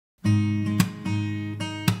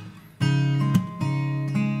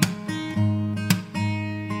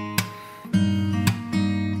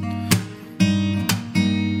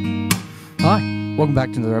Welcome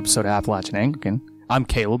back to another episode of Appalachian Anglican. I'm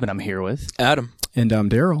Caleb, and I'm here with Adam. And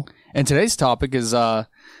I'm Daryl. And today's topic is, it's going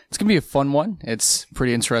to be a fun one. It's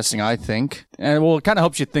pretty interesting, I think. And well, it kind of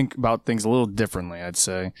helps you think about things a little differently, I'd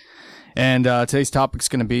say. And today's topic is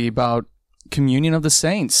going to be about communion of the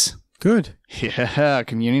saints. Good. Yeah,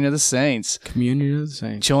 communion of the saints. Communion of the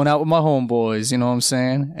saints. Chilling out with my homeboys, you know what I'm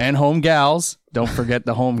saying? And home gals. Don't forget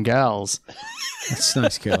the home gals. That's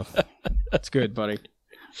nice, Caleb. That's good, buddy.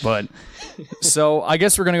 But, so I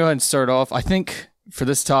guess we're going to go ahead and start off. I think for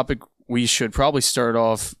this topic, we should probably start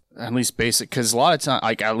off at least basic, because a lot of time,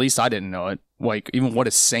 like, at least I didn't know it, like, even what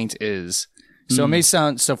a saint is. So it may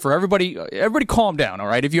sound, so for everybody calm down, all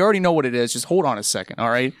right? If you already know what it is, just hold on a second, all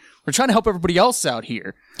right? We're trying to help everybody else out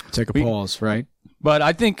here. Take a pause, right? But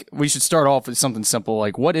I think we should start off with something simple,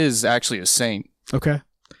 like, what is actually a saint? Okay.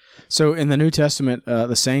 So in the New Testament,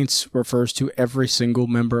 the saints refers to every single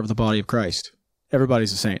member of the body of Christ.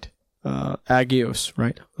 Everybody's a saint. Agios,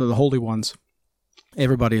 right? The holy ones.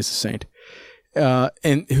 Everybody is a saint.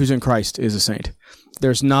 And who's in Christ is a saint.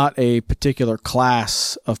 There's not a particular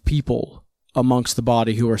class of people amongst the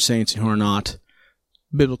body who are saints and who are not,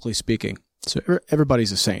 biblically speaking. So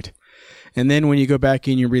everybody's a saint. And then when you go back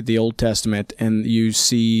and you read the Old Testament and you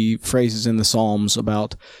see phrases in the Psalms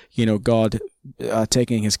about, God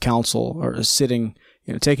taking his counsel or sitting,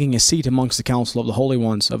 taking his seat amongst the council of the holy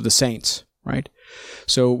ones, of the saints, right?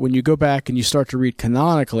 So when you go back and you start to read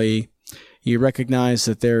canonically, you recognize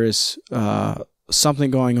that there is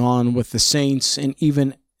something going on with the saints and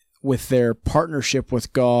even with their partnership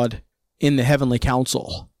with God in the heavenly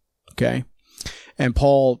council, okay? And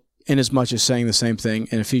Paul, inasmuch as saying the same thing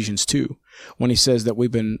in Ephesians 2, when he says that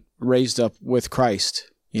we've been raised up with Christ,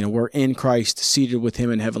 we're in Christ, seated with him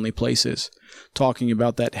in heavenly places, talking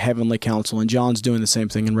about that heavenly council, and John's doing the same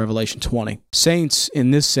thing in Revelation 20. Saints,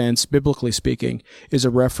 in this sense, biblically speaking, is a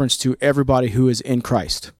reference to everybody who is in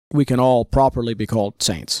Christ. We can all properly be called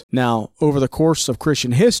saints. Now, over the course of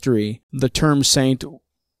Christian history, the term saint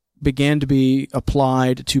began to be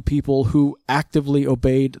applied to people who actively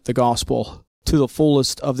obeyed the gospel to the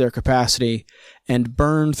fullest of their capacity and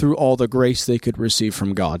burned through all the grace they could receive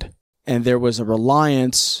from God. And there was a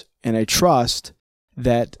reliance and a trust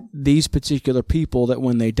that these particular people, that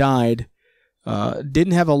when they died,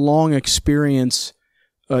 didn't have a long experience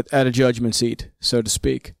at a judgment seat, so to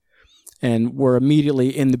speak, and were immediately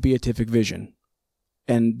in the beatific vision.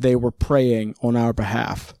 And they were praying on our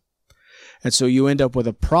behalf. And so you end up with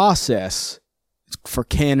a process for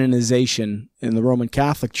canonization in the Roman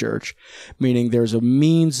Catholic Church, meaning there's a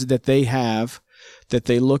means that they have, that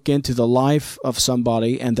they look into the life of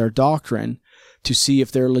somebody and their doctrine to see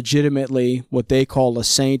if they're legitimately what they call a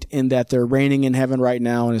saint, in that they're reigning in heaven right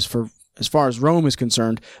now, and as far as Rome is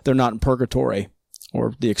concerned, they're not in purgatory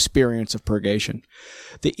or the experience of purgation.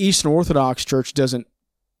 The Eastern Orthodox Church doesn't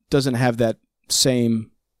have that same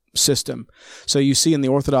system. So you see in the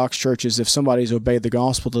Orthodox churches, if somebody's obeyed the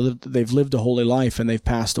gospel, they've lived a holy life and they've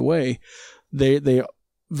passed away, they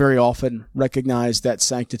very often recognize that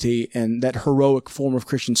sanctity and that heroic form of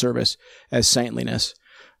Christian service as saintliness.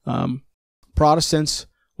 Protestants,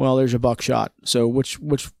 well, there's a buckshot. So which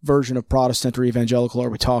version of Protestant or evangelical are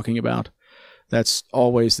we talking about? That's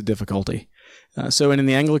always the difficulty. So in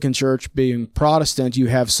the Anglican Church, being Protestant, you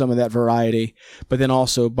have some of that variety, but then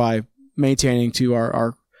also by maintaining to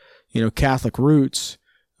our Catholic roots,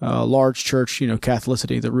 large church,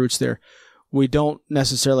 Catholicity, the roots there, we don't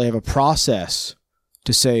necessarily have a process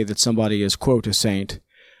to say that somebody is, quote, a saint,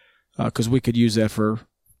 because we could use that for,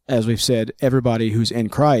 as we've said, everybody who's in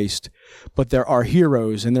Christ. But there are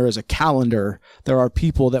heroes, and there is a calendar. There are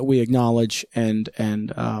people that we acknowledge and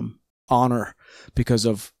honor because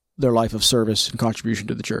of their life of service and contribution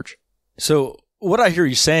to the church. So what I hear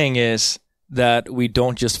you saying is that we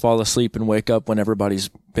don't just fall asleep and wake up when everybody's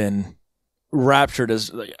been raptured,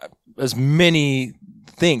 as many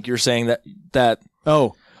think. You're saying that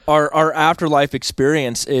our afterlife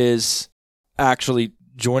experience is actually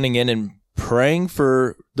joining in and praying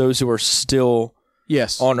for those who are still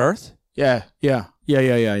on earth? Yeah.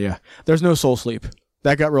 There's no soul sleep.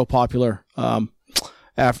 That got real popular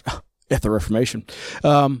at the Reformation.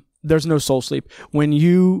 There's no soul sleep. When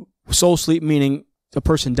you soul sleep, meaning a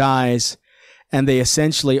person dies and they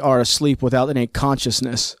essentially are asleep without any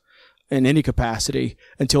consciousness in any capacity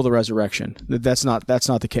until the resurrection. That's not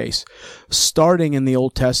the case. Starting in the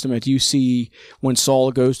Old Testament, you see when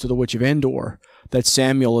Saul goes to the Witch of Endor, that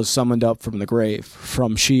Samuel is summoned up from the grave,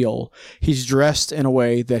 from Sheol. He's dressed in a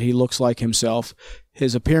way that he looks like himself.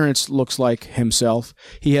 His appearance looks like himself.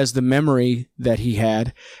 He has the memory that he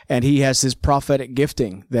had, and he has his prophetic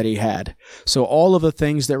gifting that he had. So all of the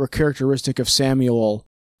things that were characteristic of Samuel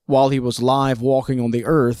while he was live walking on the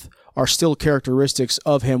earth are still characteristics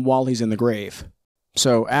of him while he's in the grave.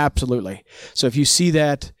 So absolutely. So if you see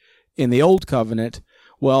that in the old covenant,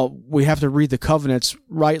 well, we have to read the covenants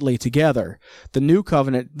rightly together. The new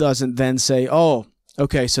covenant doesn't then say, oh,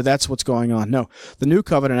 okay, so that's what's going on. No, the new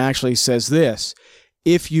covenant actually says this: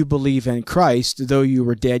 if you believe in Christ, though you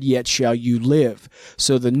were dead, yet shall you live.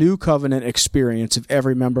 So the new covenant experience of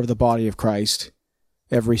every member of the body of Christ,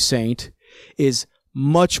 every saint, is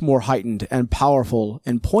much more heightened and powerful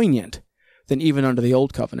and poignant than even under the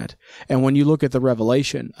old covenant. And when you look at the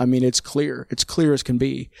Revelation, I mean, it's clear as can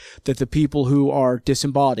be, that the people who are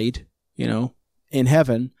disembodied, in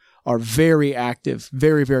heaven are very active,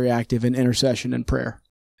 very, very active in intercession and prayer.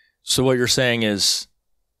 So what you're saying is,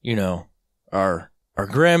 our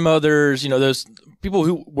grandmothers, those people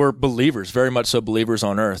who were believers, very much so believers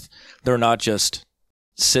on earth, they're not just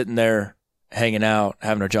sitting there hanging out,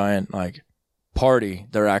 having a giant party.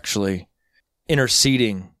 They're actually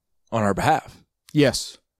interceding on our behalf.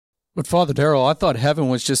 Yes. But Father Darrell, I thought heaven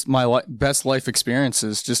was just my best life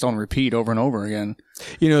experiences, just on repeat over and over again.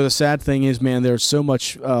 The sad thing is, man, there's so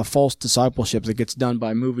much false discipleship that gets done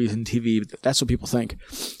by movies and TV. That's what people think.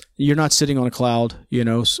 You're not sitting on a cloud,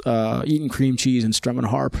 eating cream cheese and strumming a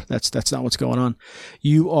harp. That's not what's going on.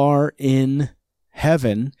 You are in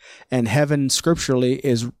heaven, and heaven scripturally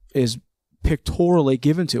is pictorially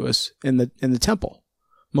given to us in the temple.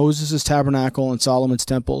 Moses' tabernacle and Solomon's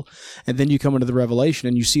temple, and then you come into the Revelation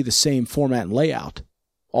and you see the same format and layout.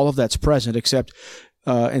 All of that's present, except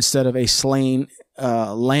instead of a slain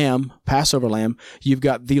lamb, Passover lamb, you've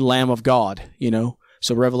got the Lamb of God,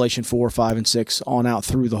 So Revelation 4, 5, and 6 on out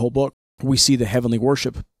through the whole book, we see the heavenly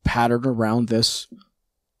worship patterned around this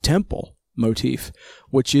temple motif,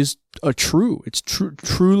 which is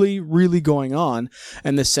truly, really going on,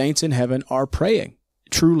 and the saints in heaven are praying,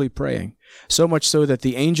 truly praying. So much so that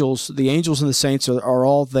the angels and the saints are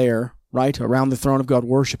all there, right, around the throne of God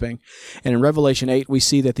worshiping. And in Revelation 8, we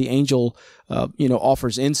see that the angel,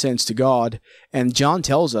 offers incense to God. And John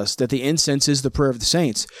tells us that the incense is the prayer of the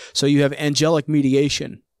saints. So you have angelic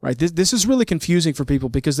mediation, right? This is really confusing for people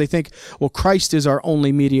because they think, well, Christ is our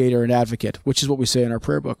only mediator and advocate, which is what we say in our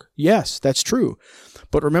prayer book. Yes, that's true.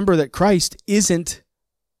 But remember that Christ isn't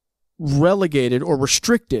relegated or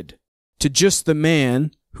restricted to just the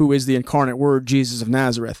man who is the incarnate Word, Jesus of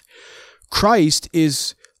Nazareth. Christ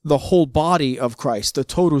is the whole body of Christ, the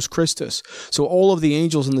totus Christus. So all of the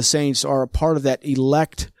angels and the saints are a part of that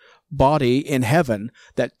elect body in heaven,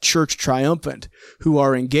 that church triumphant, who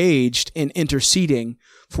are engaged in interceding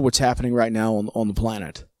for what's happening right now on the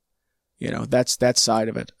planet. That's that side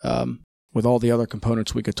of it. With all the other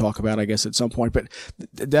components we could talk about, I guess, at some point. But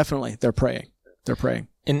definitely, they're praying. They're praying.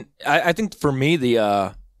 And I think for me,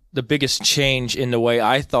 the biggest change in the way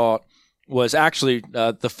I thought was actually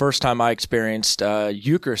the first time I experienced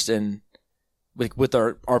Eucharist with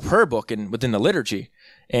our prayer book and within the liturgy.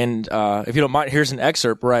 And if you don't mind, here's an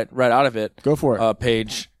excerpt right out of it. Go for it.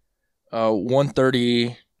 Page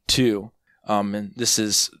 132. And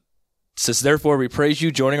this says, "Therefore we praise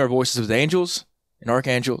you, joining our voices with angels and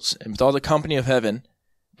archangels and with all the company of heaven."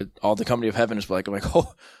 But all the company of heaven is I'm like,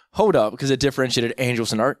 hold up, because it differentiated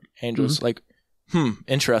angels and archangels. Mm-hmm.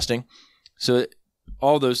 Interesting. So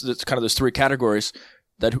all those three categories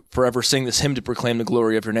that forever sing this hymn to proclaim the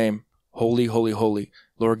glory of your name. Holy, holy, holy,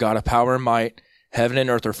 Lord God of power and might, heaven and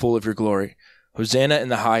earth are full of your glory. Hosanna in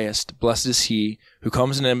the highest. Blessed is he who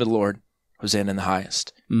comes in the name of the Lord. Hosanna in the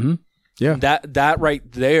highest. Mm-hmm. Yeah. That right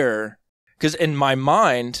there, because in my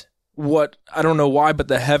mind, I don't know why,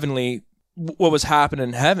 but what was happening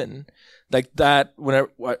in heaven, like that,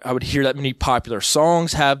 whenever I would hear that many popular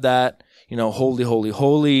songs have that, holy, holy,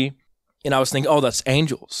 holy. And I was thinking, oh, that's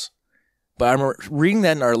angels. But I remember reading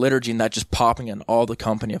that in our liturgy and that just popping in all the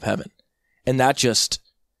company of heaven. And that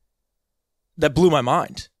blew my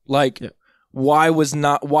mind. Why was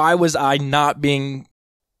I not being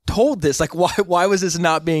told this? Why was this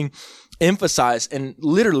not being emphasized? And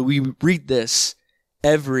literally, we read this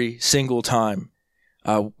every single time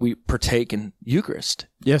we partake in Eucharist.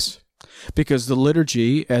 Yes, because the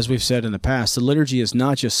liturgy, as we've said in the past, the liturgy is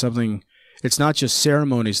not just something. It's not just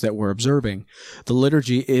ceremonies that we're observing. The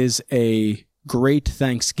liturgy is a great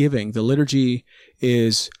thanksgiving. The liturgy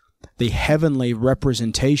is the heavenly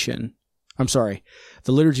representation. The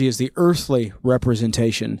liturgy is the earthly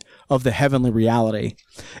representation of the heavenly reality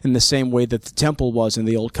in the same way that the temple was in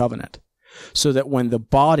the Old Covenant. So that when the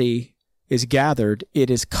body is gathered, it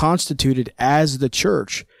is constituted as the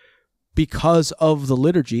church because of the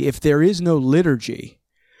liturgy. If there is no liturgy,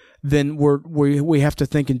 then we have to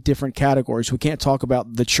think in different categories. We can't talk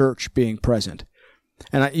about the church being present.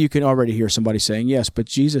 And you can already hear somebody saying, yes, but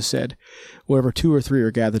Jesus said, wherever 2 or 3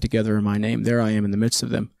 are gathered together in my name, there I am in the midst of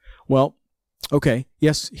them. Well, okay,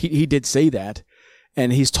 yes, he did say that.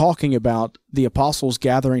 And he's talking about the apostles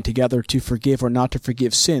gathering together to forgive or not to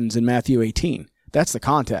forgive sins in Matthew 18. That's the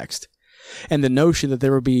context. And the notion that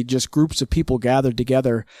there would be just groups of people gathered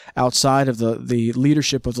together outside of the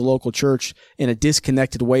leadership of the local church in a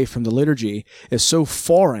disconnected way from the liturgy is so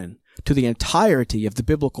foreign to the entirety of the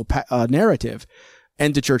biblical narrative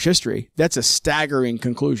and to church history. That's a staggering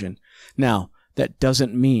conclusion. Now, that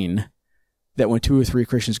doesn't mean that when 2 or 3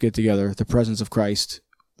 Christians get together, the presence of Christ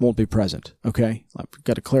won't be present. Okay? I've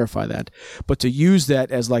got to clarify that. But to use that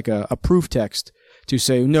as like a proof text to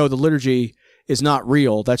say, no, the liturgy is not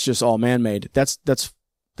real, that's just all man-made, that's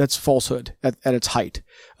falsehood at its height.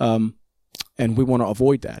 And we want to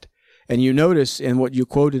avoid that. And you notice in what you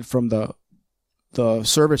quoted from the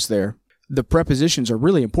service there, the prepositions are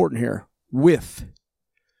really important here. With.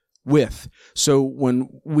 So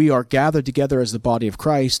when we are gathered together as the body of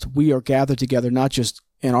Christ, we are gathered together not just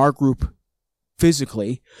in our group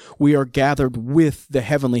physically, we are gathered with the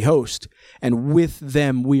heavenly host, and with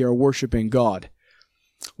them we are worshiping God.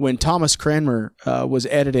 When Thomas Cranmer was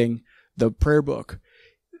editing the prayer book,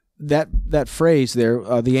 that phrase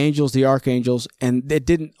there, the angels, the archangels, and it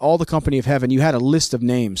didn't, all the company of heaven, you had a list of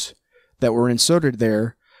names that were inserted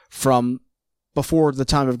there from before the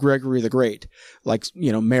time of Gregory the Great, like,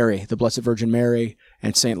 Mary, the Blessed Virgin Mary,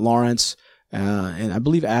 and St. Lawrence, and I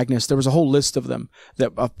believe Agnes. There was a whole list of them,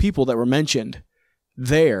 of people that were mentioned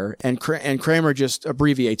there, and Cranmer just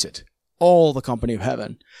abbreviates it. All the company of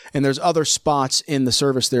heaven. And there's other spots in the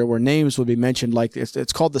service there where names would be mentioned, like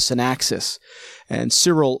it's called the synaxis. And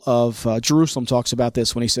Cyril of Jerusalem talks about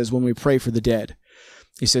this when he says, when we pray for the dead.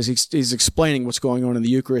 He says he's explaining what's going on in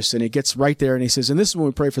the Eucharist, and he gets right there and he says, and this is when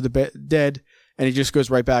we pray for the dead, and he just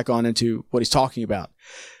goes right back on into what he's talking about.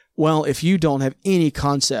 Well, if you don't have any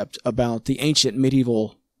concept about the ancient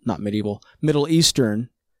Middle Eastern,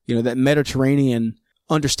 that Mediterranean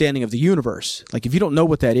understanding of the universe, like if you don't know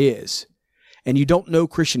what that is, and you don't know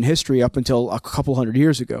Christian history up until a couple hundred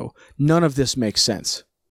years ago, none of this makes sense.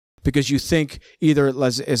 Because you think either,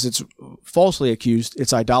 as it's falsely accused,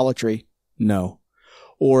 it's idolatry, no.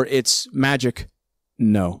 Or it's magic,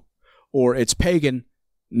 no. Or it's pagan,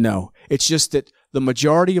 no. It's just that the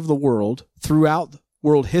majority of the world, throughout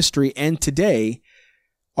world history and today,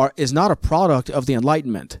 is not a product of the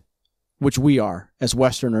Enlightenment, which we are, as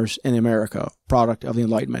Westerners in America, product of the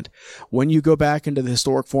Enlightenment. When you go back into the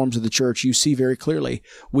historic forms of the church, you see very clearly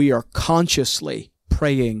we are consciously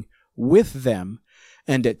praying with them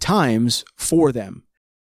and at times for them.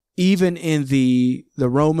 Even in the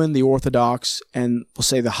Roman, the Orthodox, and we'll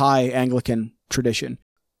say the high Anglican tradition,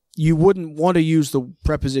 you wouldn't want to use the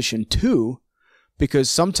preposition to, because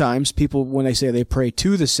sometimes people, when they say they pray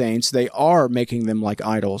to the saints, they are making them like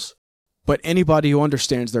idols. But anybody who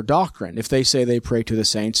understands their doctrine, if they say they pray to the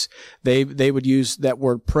saints, they would use that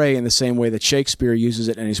word pray in the same way that Shakespeare uses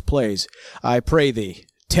it in his plays. I pray thee,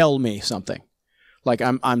 tell me something. Like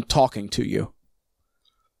I'm talking to you.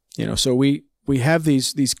 So we have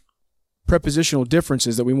these prepositional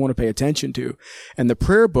differences that we want to pay attention to. And the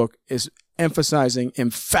prayer book is emphasizing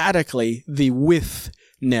emphatically the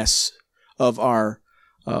withness of our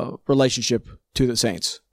relationship to the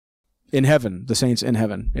saints in heaven, the saints in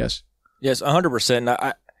heaven. Yes. Yes,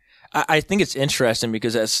 100%. I think it's interesting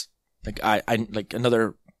because that's I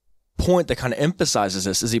another point that kind of emphasizes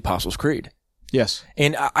this is the Apostles' Creed. Yes.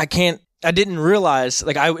 And I didn't realize,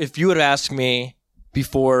 if you had asked me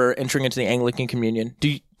before entering into the Anglican Communion,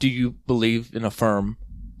 do you believe and affirm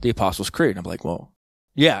the Apostles' Creed? I'm like, well,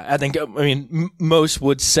 yeah. I think most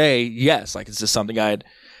would say yes. Like, it's just something I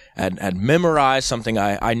had memorized, something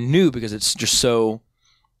I knew because it's just so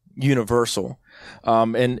universal.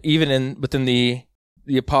 And even within the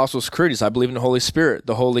Apostles' Creed, I believe in the Holy Spirit,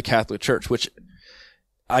 the Holy Catholic Church, which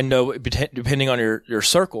I know, depending on your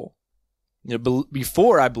circle,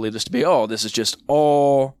 before I believe this to be, this is just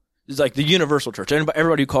all, it's like the universal church,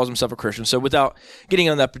 everybody who calls himself a Christian. So without getting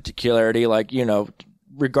on that particularity,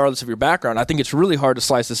 regardless of your background, I think it's really hard to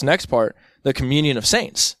slice this next part, the communion of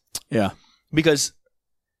saints. Yeah. Because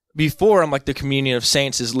before, I'm like, the communion of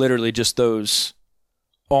saints is literally just those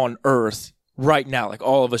on earth right now, like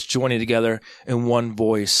all of us joining together in one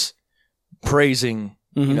voice, praising,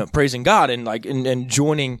 praising God and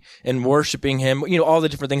joining and worshiping Him, all the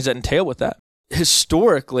different things that entail with that.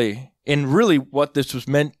 Historically, and really what this was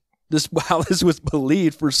meant, how this was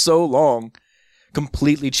believed for so long,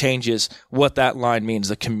 completely changes what that line means,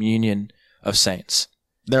 the communion of saints.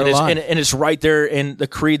 And it's right there in the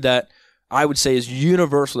creed that I would say is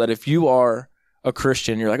universal, that if you are a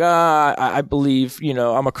Christian. You're like, I believe,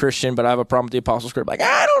 I'm a Christian, but I have a problem with the Apostles' Creed. Like,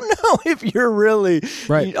 I don't know if you're really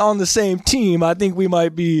on the same team. I think we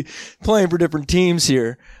might be playing for different teams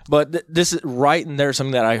here. But this is right in there,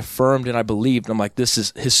 something that I affirmed and I believed. I'm like, this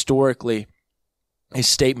is historically a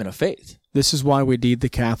statement of faith. This is why we need the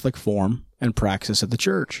Catholic form and praxis of the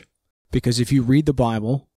church. Because if you read the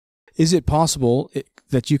Bible, is it possible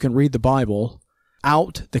that you can read the Bible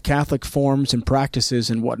out the Catholic forms and practices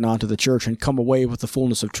and whatnot of the church and come away with the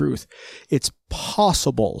fullness of truth? It's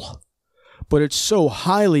possible, but it's so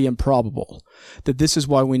highly improbable that this is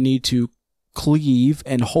why we need to cleave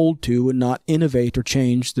and hold to and not innovate or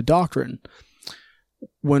change the doctrine.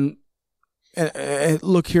 When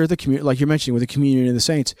look here, like you're mentioning with the communion of the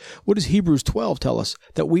saints, what does Hebrews 12 tell us?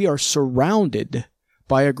 That we are surrounded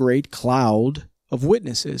by a great cloud of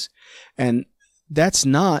witnesses, and that's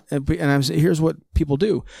not, here's what people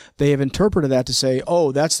do. They have interpreted that to say,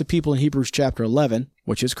 oh, that's the people in Hebrews chapter 11,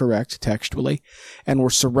 which is correct textually, and we're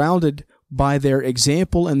surrounded by their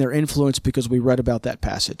example and their influence because we read about that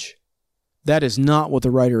passage. That is not what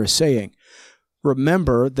the writer is saying.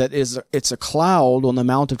 Remember that it's a cloud on the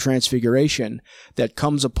Mount of Transfiguration that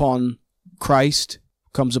comes upon Christ,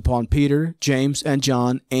 comes upon Peter, James, and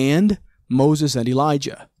John, and Moses and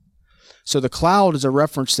Elijah. So the cloud is a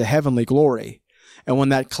reference to heavenly glory. And when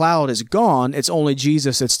that cloud is gone, it's only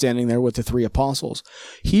Jesus that's standing there with the three apostles.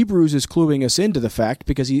 Hebrews is cluing us into the fact,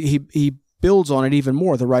 because he builds on it even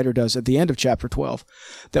more, the writer does at the end of chapter 12,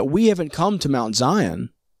 that we haven't come to Mount Zion,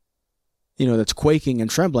 that's quaking and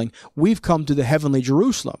trembling. We've come to the heavenly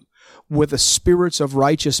Jerusalem with the spirits of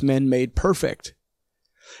righteous men made perfect.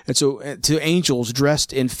 And so to angels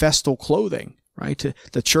dressed in festal clothing, right? To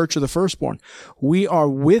the church of the firstborn. We are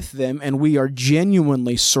with them, and we are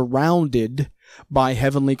genuinely surrounded by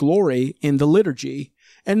heavenly glory in the liturgy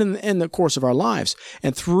and in the course of our lives.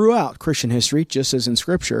 And throughout Christian history, just as in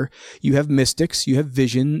Scripture, you have mystics, you have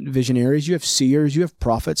visionaries, you have seers, you have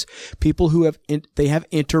prophets, people who have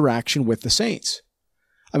interaction with the saints.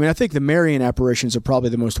 I mean, I think the Marian apparitions are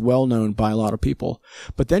probably the most well-known by a lot of people.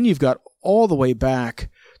 But then you've got all the way back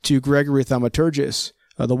to Gregory Thaumaturgus,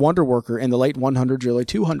 the wonder worker in the late 100s, early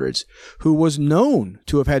 200s, who was known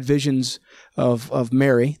to have had visions of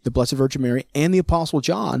Mary, the Blessed Virgin Mary, and the Apostle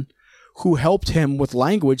John, who helped him with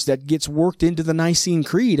language that gets worked into the Nicene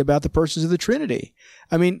Creed about the persons of the Trinity.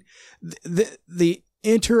 I mean, the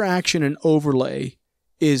interaction and overlay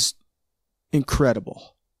is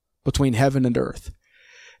incredible between heaven and earth.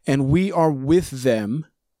 And we are with them.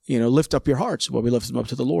 Lift up your hearts. Well, we lift them up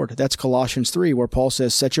to the Lord. That's Colossians 3, where Paul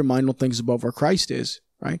says, set your mind on things above where Christ is,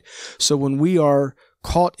 right? So when we are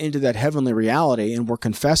caught into that heavenly reality and we're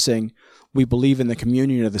confessing we believe in the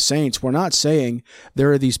communion of the saints, we're not saying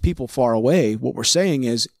there are these people far away. What we're saying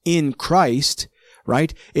is in Christ,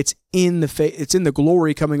 right? It's in the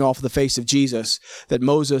glory coming off the face of Jesus that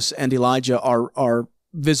Moses and Elijah are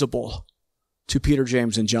visible to Peter,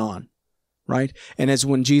 James, and John. Right? And as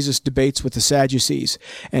when Jesus debates with the Sadducees,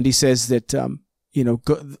 and he says that,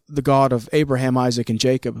 the God of Abraham, Isaac, and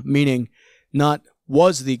Jacob, meaning not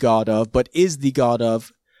was the God of, but is the God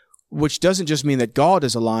of, which doesn't just mean that God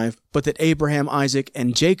is alive, but that Abraham, Isaac,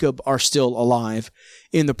 and Jacob are still alive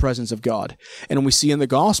in the presence of God. And we see in the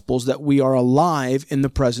Gospels that we are alive in the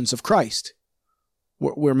presence of Christ.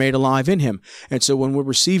 We're made alive in him. And so when we're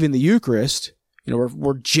receiving the Eucharist,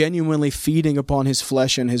 we're genuinely feeding upon his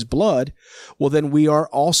flesh and his blood. Well, then we are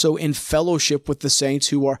also in fellowship with the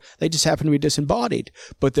saints they just happen to be disembodied,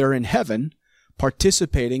 but they're in heaven,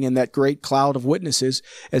 participating in that great cloud of witnesses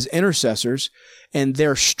as intercessors, and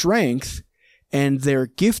their strength and their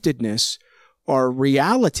giftedness are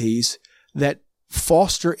realities that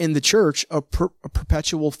foster in the church a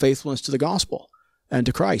perpetual faithfulness to the gospel and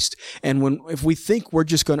to Christ. And if we think we're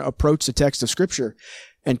just going to approach the text of Scripture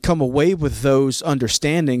and come away with those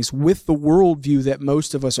understandings with the worldview that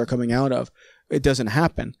most of us are coming out of, it doesn't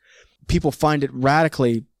happen. People find it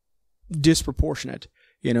radically disproportionate.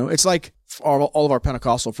 It's like all of our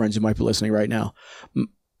Pentecostal friends who might be listening right now.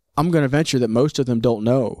 I'm going to venture that most of them don't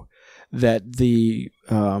know that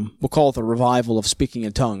we'll call it the revival of speaking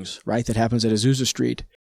in tongues, right? That happens at Azusa Street.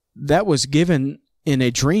 That was given in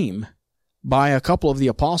a dream by a couple of the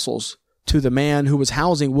apostles to the man who was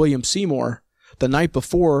housing William Seymour the night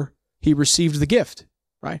before he received the gift,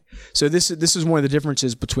 right? So this is one of the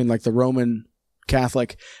differences between like the Roman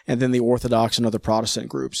Catholic and then the Orthodox and other Protestant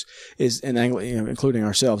groups, including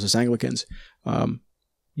ourselves as Anglicans.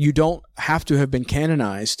 You don't have to have been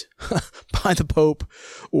canonized by the Pope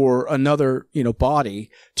or another body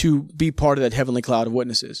to be part of that heavenly cloud of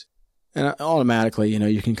witnesses. And automatically,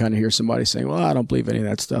 you can kind of hear somebody saying, well, I don't believe any of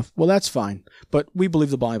that stuff. Well, that's fine. But we believe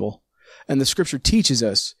the Bible. And the scripture teaches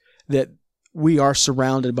us that we are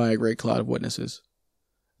surrounded by a great cloud of witnesses.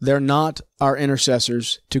 They're not our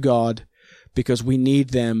intercessors to God because we need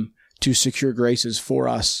them to secure graces for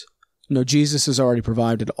us. No, Jesus has already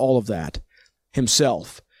provided all of that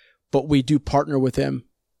himself, but we do partner with them.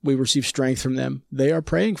 We receive strength from them. They are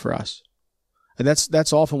praying for us. And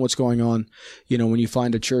that's often what's going on, when you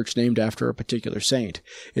find a church named after a particular saint.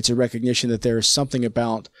 It's a recognition that there is something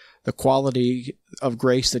about the quality of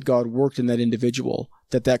grace that God worked in that individual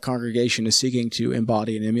that congregation is seeking to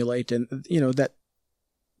embody and emulate, and that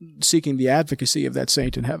seeking the advocacy of that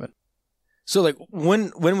saint in heaven. So, like,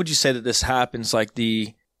 when would you say that this happens? Like,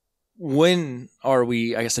 when are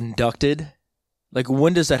we, I guess, inducted? Like,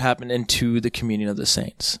 when does that happen into the communion of the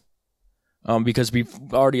saints? Because we've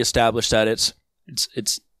already established that it's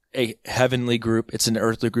a heavenly group, it's an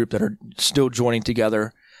earthly group that are still joining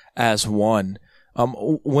together as one.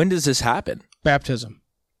 When does this happen? Baptism.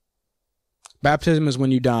 Baptism is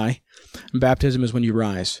when you die, and baptism is when you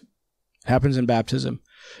rise. It happens in baptism,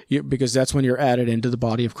 because that's when you're added into the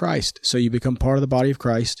body of Christ. So you become part of the body of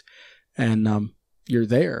Christ, and you're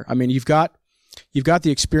there. I mean, you've got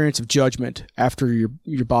the experience of judgment after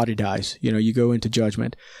your body dies. You go into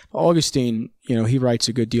judgment. Augustine, he writes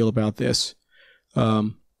a good deal about this.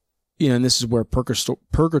 And this is where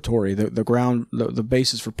purgatory, the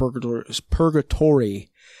basis for purgatory is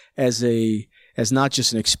purgatory as not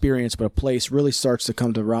just an experience but a place, really starts to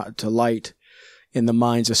come to light in the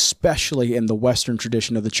minds, especially in the Western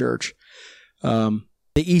tradition of the church. The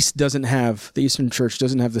Eastern Church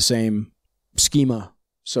doesn't have the same schema,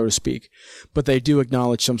 so to speak, but they do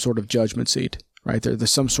acknowledge some sort of judgment seat, right?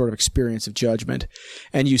 There's some sort of experience of judgment,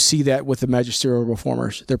 and you see that with the magisterial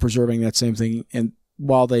reformers. They're preserving that same thing, and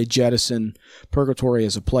while they jettison purgatory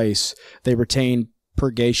as a place, they retain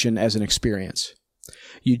purgation as an experience.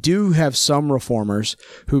 You do have some reformers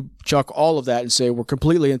who chuck all of that and say we're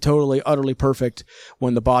completely and totally, utterly perfect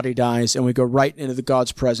when the body dies, and we go right into the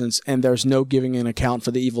God's presence, and there's no giving an account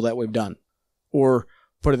for the evil that we've done. Or,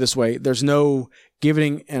 put it this way, there's no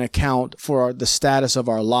giving an account for the status of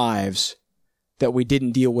our lives that we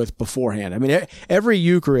didn't deal with beforehand. I mean, every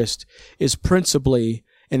Eucharist is principally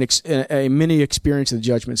a mini experience of the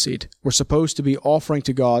judgment seat. We're supposed to be offering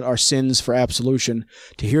to God our sins for absolution,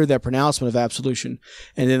 to hear that pronouncement of absolution,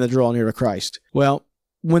 and then to draw near to Christ. Well,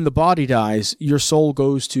 when the body dies, your soul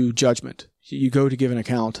goes to judgment. You go to give an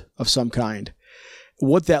account of some kind.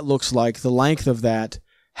 What that looks like, the length of that,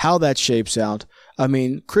 how that shapes out. I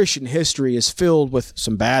mean, Christian history is filled with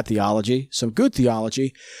some bad theology, some good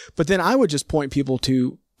theology, but then I would just point people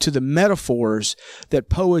to the metaphors that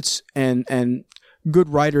poets and good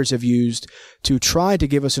writers have used to try to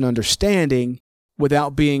give us an understanding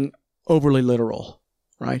without being overly literal,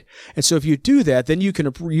 right? And so if you do that, then you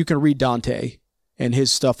can read Dante and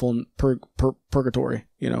his stuff on purgatory,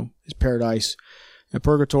 his paradise, and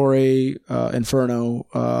purgatory, inferno,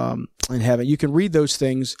 and heaven. You can read those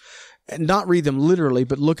things and not read them literally,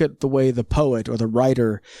 but look at the way the poet or the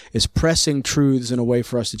writer is pressing truths in a way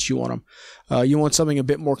for us to chew on them. You want something a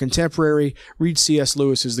bit more contemporary, read C.S.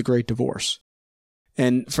 Lewis's The Great Divorce.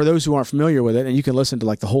 And for those who aren't familiar with it, and you can listen to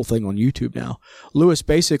the whole thing on YouTube now, Lewis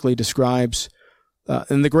basically describes,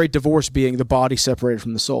 and the Great Divorce being the body separated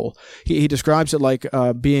from the soul. He describes it like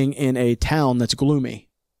being in a town that's gloomy,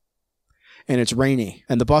 and it's rainy,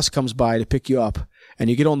 and the bus comes by to pick you up, and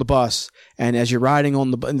you get on the bus, and as you're riding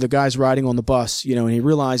on the guy's riding on the bus, and he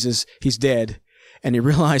realizes he's dead, and he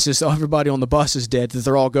realizes everybody on the bus is dead, that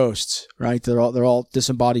they're all ghosts, right? They're all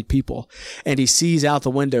disembodied people, and he sees out the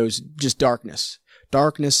windows just darkness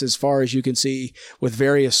as far as you can see, with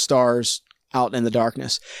various stars out in the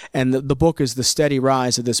darkness. And the book is the steady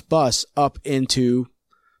rise of this bus up into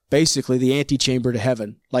basically the antechamber to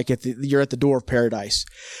heaven, like you're at the door of paradise.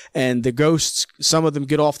 And the ghosts, some of them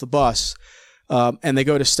get off the bus, and they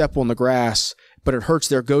go to step on the grass, but it hurts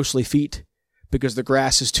their ghostly feet because the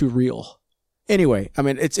grass is too real. Anyway, I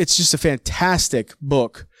mean, it's just a fantastic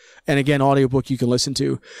book. And again, audiobook you can listen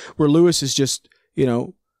to, where Lewis is just,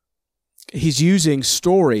 he's using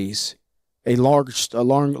stories, a longer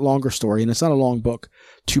story, and it's not a long book,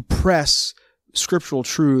 to press scriptural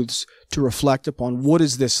truths to reflect upon what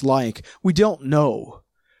is this like. We don't know.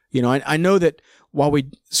 I know that while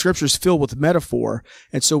Scripture is filled with metaphor,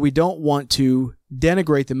 and so we don't want to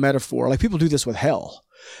denigrate the metaphor. Like people do this with hell.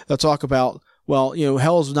 They'll talk about,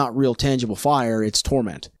 hell is not real tangible fire, it's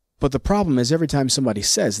torment. But the problem is every time somebody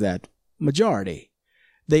says that, majority,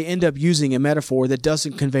 they end up using a metaphor that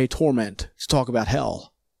doesn't convey torment to talk about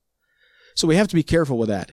hell. So we have to be careful with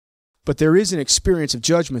that. But there is an experience of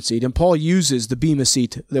judgment seat, and Paul uses the bema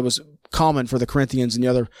seat that was common for the Corinthians and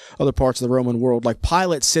the other parts of the Roman world. Like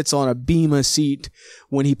Pilate sits on a bema seat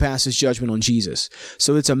when he passes judgment on Jesus.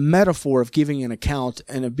 So it's a metaphor of giving an account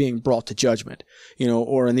and of being brought to judgment,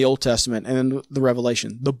 or in the Old Testament and in the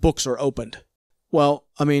Revelation, the books are opened. Well,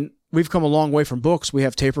 I mean, we've come a long way from books. We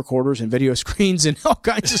have tape recorders and video screens and all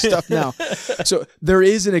kinds of stuff now. So there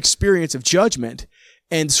is an experience of judgment.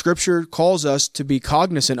 And Scripture calls us to be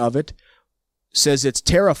cognizant of it, says it's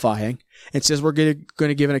terrifying, and says we're going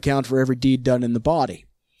to give an account for every deed done in the body.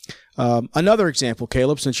 Another example,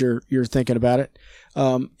 Caleb, since you're thinking about it,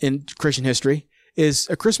 in Christian history, is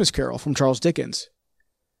A Christmas Carol from Charles Dickens.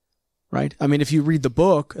 Right? I mean, if you read the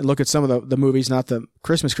book and look at some of the movies, not the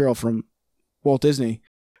Christmas Carol from Walt Disney,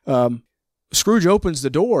 Scrooge opens the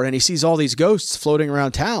door and he sees all these ghosts floating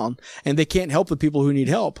around town, and they can't help the people who need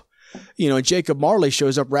help. And Jacob Marley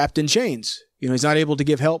shows up wrapped in chains. He's not able to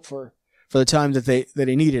give help for the time that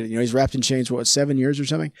he needed it. He's wrapped in chains for 7 years or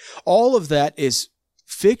something. All of that is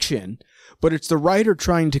fiction, but it's the writer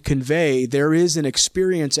trying to convey there is an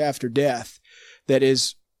experience after death that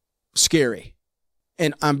is scary.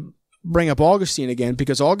 And I'm bring up Augustine again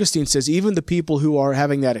because Augustine says even the people who are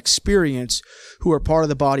having that experience, who are part of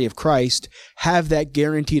the body of Christ, have that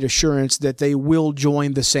guaranteed assurance that they will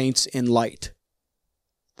join the saints in light.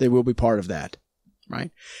 They will be part of that, right?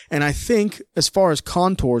 And I think as far as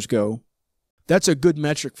contours go, that's a good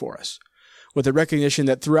metric for us, with the recognition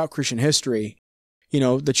that throughout Christian history,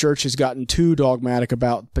 the church has gotten too dogmatic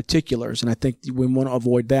about particulars, and I think we want to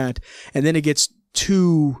avoid that. And then it gets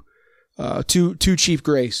too cheap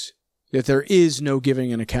grace, that there is no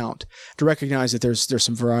giving an account, to recognize that there's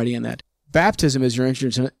some variety in that. Baptism is your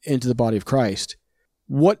entrance into the body of Christ.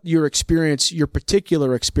 What your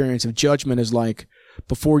particular experience of judgment is like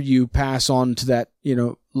before you pass on to that,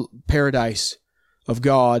 paradise of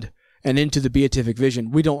God and into the beatific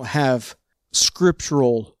vision. We don't have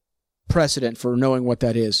scriptural precedent for knowing what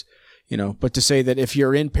that is, but to say that if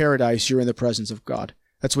you're in paradise, you're in the presence of God.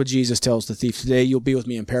 That's what Jesus tells the thief. Today you'll be with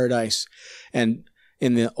me in paradise. And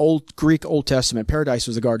in the Greek Old Testament, paradise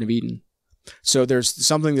was the Garden of Eden. So there's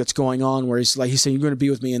something that's going on where he's saying, you're going to be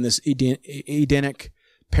with me in this Edenic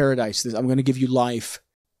paradise. I'm going to give you life.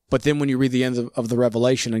 But then when you read the end of the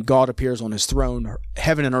Revelation and God appears on his throne,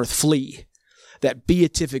 heaven and earth flee. That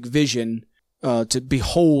beatific vision to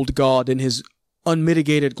behold God in his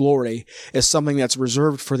unmitigated glory is something that's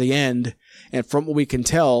reserved for the end. And from what we can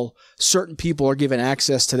tell, certain people are given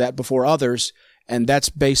access to that before others. And that's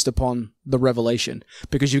based upon the revelation,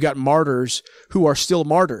 because you've got martyrs who are still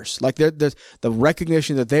martyrs. Like the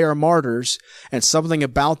recognition that they are martyrs and something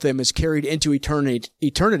about them is carried into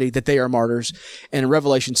eternity that they are martyrs. And in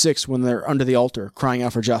Revelation 6, when they're under the altar crying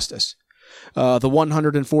out for justice, the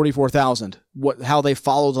 144,000, how they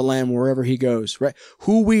follow the Lamb wherever he goes, right?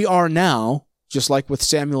 Who we are now, just like with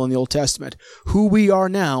Samuel in the Old Testament, who we are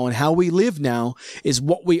now and how we live now is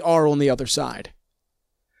what we are on the other side.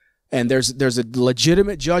 And there's a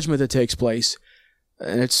legitimate judgment that takes place,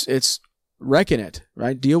 and it's reckon it,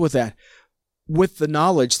 right? Deal with that, with the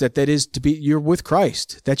knowledge that is to be, you're with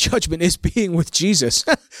Christ. That judgment is being with Jesus.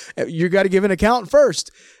 You got to give an account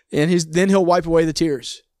first, and then he'll wipe away the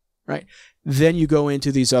tears, right? Then you go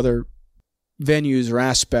into these other venues or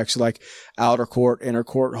aspects like outer court, inner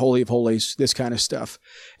court, holy of holies, this kind of stuff,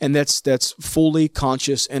 and that's fully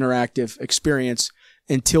conscious, interactive experience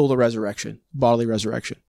until the resurrection, bodily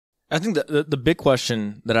resurrection. I think that the big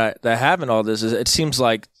question that I have in all this is, it seems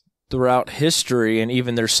like throughout history, and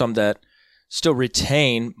even there's some that still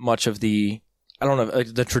retain much of the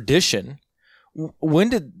tradition. When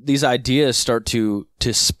did these ideas start to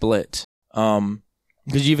split? Because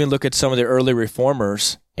you even look at some of the early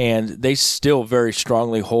reformers, and they still very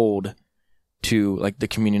strongly hold to like the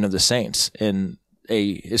communion of the saints in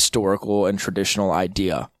a historical and traditional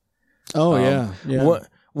idea. Oh yeah.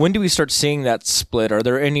 When do we start seeing that split? Are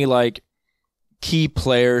there any like key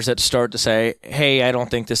players that start to say, hey, I don't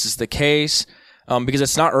think this is the case? Because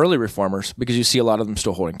it's not early reformers, because you see a lot of them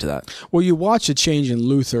still holding to that. Well, you watch a change in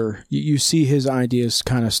Luther, you see his ideas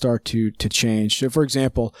kind of start to change. So, for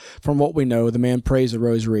example, from what we know, the man prays the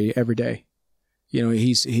rosary every day. He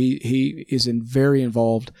is very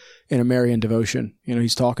involved in a Marian devotion.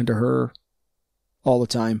 He's talking to her all the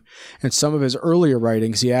time. And some of his earlier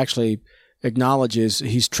writings, he actually acknowledges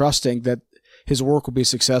he's trusting that his work will be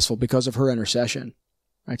successful because of her intercession,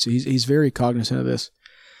 right? So he's very cognizant of this.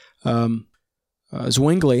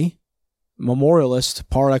 Zwingli, memorialist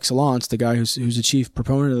par excellence, the guy who's the chief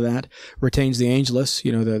proponent of that, retains the Angelus,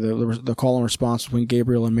 the call and response between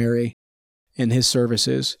Gabriel and Mary in his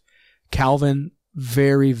services. Calvin,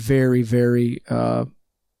 very, very, very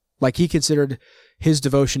Like he considered his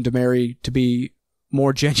devotion to Mary to be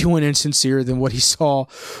more genuine and sincere than what he saw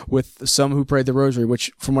with some who prayed the rosary, which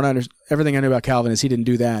from what I understand, everything I know about Calvin is he didn't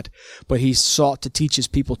do that, but he sought to teach his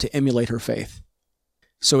people to emulate her faith.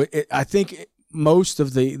 So I think most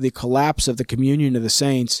of the collapse of the communion of the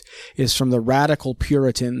saints is from the radical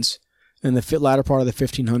Puritans in the latter part of the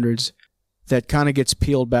 1500s that kind of gets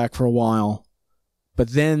peeled back for a while.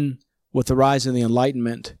 But then with the rise of the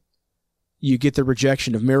Enlightenment, you get the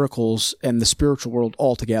rejection of miracles and the spiritual world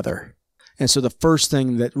altogether. And so the first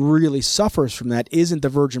thing that really suffers from that isn't the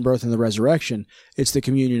virgin birth and the resurrection, it's the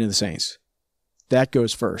communion of the saints. That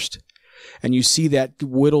goes first. And you see that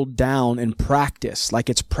whittled down in practice, like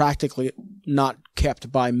it's practically not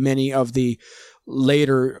kept by many of the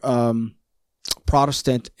later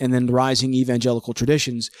Protestant and then rising evangelical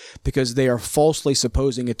traditions, because they are falsely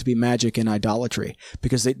supposing it to be magic and idolatry,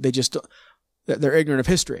 because they're ignorant of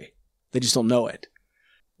history. They just don't know it,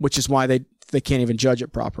 which is why they can't even judge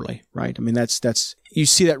it properly, right? I mean, that's you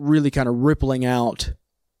see that really kind of rippling out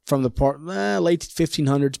from the late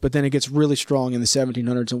 1500s, but then it gets really strong in the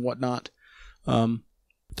 1700s and whatnot. The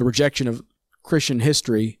rejection of Christian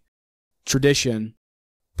history, tradition,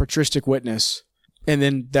 patristic witness, and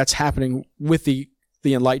then that's happening with the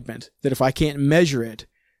Enlightenment, that if I can't measure it,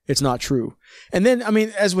 it's not true. And then, I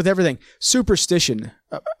mean, as with everything, superstition,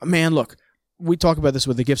 man, look, we talk about this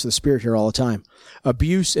with the gifts of the Spirit here all the time.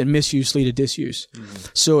 Abuse and misuse lead to disuse. Mm-hmm.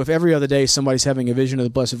 So if every other day somebody's having a vision of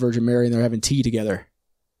the Blessed Virgin Mary and they're having tea together,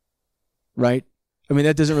 right? I mean,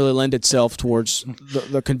 that doesn't really lend itself towards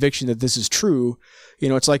the conviction that this is true. You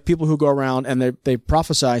know, it's like people who go around and they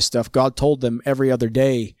prophesy stuff God told them every other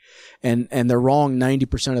day, and they're wrong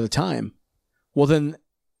 90% of the time. Well, then,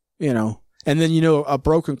 you know, and then, you know, a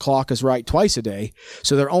broken clock is right twice a day.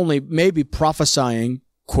 So they're only maybe prophesying,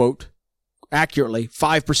 quote, accurately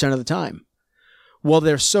 5% of the time. Well,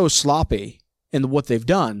 they're so sloppy in what they've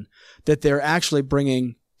done that they're actually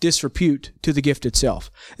bringing disrepute to the gift itself.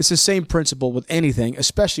 It's the same principle with anything,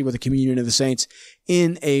 especially with the communion of the saints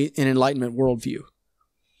in an Enlightenment worldview.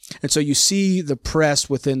 And so you see the press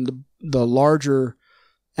within the larger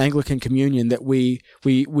Anglican communion that we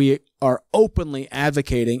are openly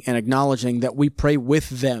advocating and acknowledging that we pray with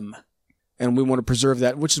them, and we want to preserve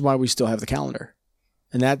that, which is why we still have the calendar.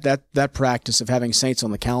 And that practice of having saints on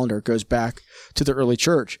the calendar goes back to the early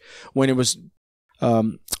church, when it was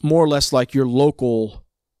more or less like your local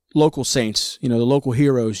saints, you know, the local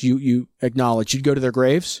heroes you acknowledge. You'd go to their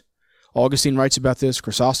graves. Augustine writes about this.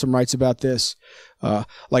 Chrysostom writes about this.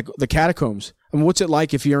 Like the catacombs. I mean, what's it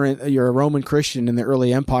like if you're a Roman Christian in the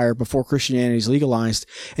early empire before Christianity is legalized,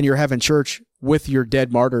 and you're having church with your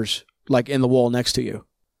dead martyrs, like in the wall next to you?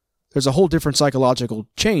 There's a whole different psychological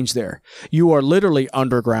change there. You are literally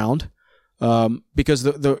underground, because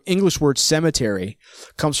the English word cemetery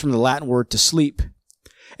comes from the Latin word to sleep.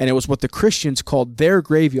 And it was what the Christians called their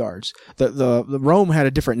graveyards. The Rome had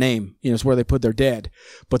a different name, you know, it's where they put their dead.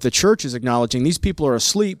 But the church is acknowledging these people are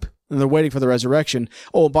asleep and they're waiting for the resurrection.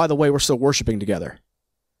 Oh, by the way, we're still worshiping together.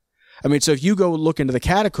 I mean, so if you go look into the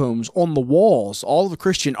catacombs, on the walls, all of the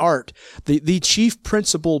Christian art, the chief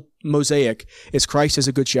principal mosaic is Christ as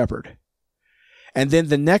a good shepherd. And then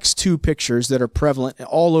the next two pictures that are prevalent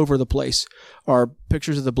all over the place are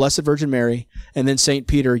pictures of the Blessed Virgin Mary and then St.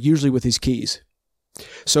 Peter, usually with his keys.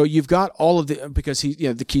 So you've got all of because he, you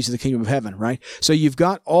know, the keys to the kingdom of heaven, right? So you've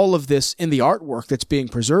got all of this in the artwork that's being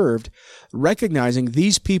preserved, recognizing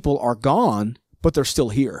these people are gone, but they're still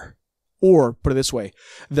here. Or put it this way,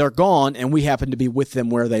 they're gone and we happen to be with them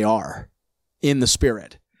where they are in the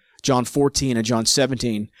Spirit. John 14 and John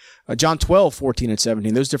 17, John 12, 14 and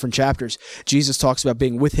 17, those different chapters, Jesus talks about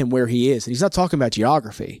being with him where he is. And he's not talking about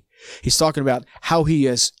geography. He's talking about how he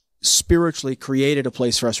has spiritually created a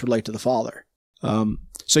place for us to relate to the Father.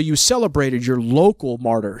 So you celebrated your local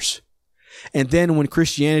martyrs. And then when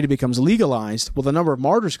Christianity becomes legalized, well, the number of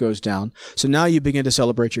martyrs goes down. So now you begin to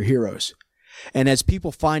celebrate your heroes. And as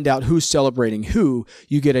people find out who's celebrating who,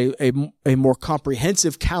 you get a more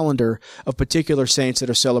comprehensive calendar of particular saints that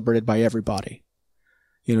are celebrated by everybody.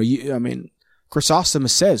 You know, Chrysostom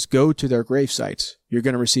says, go to their grave sites. You're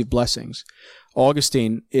going to receive blessings.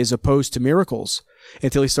 Augustine is opposed to miracles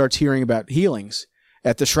until he starts hearing about healings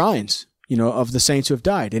at the shrines, you know, of the saints who have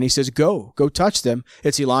died. And he says, go touch them.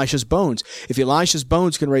 It's Elisha's bones. If Elisha's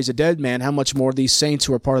bones can raise a dead man, how much more these saints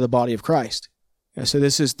who are part of the body of Christ? Yeah, so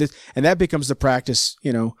this, and that becomes the practice,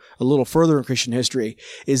 you know, a little further in Christian history,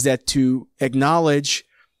 is that to acknowledge,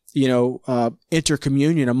 you know,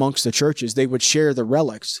 intercommunion amongst the churches, they would share the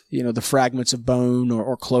relics, you know, the fragments of bone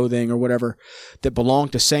or clothing or whatever that belong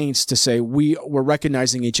to saints, to say, we're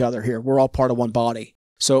recognizing each other here. We're all part of one body.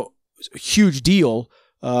 So a huge deal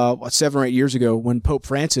 7 or 8 years ago when Pope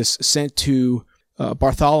Francis sent to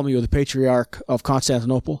Bartholomew, the Patriarch of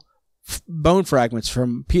Constantinople, bone fragments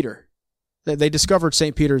from Peter. They discovered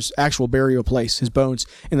St. Peter's actual burial place, his bones,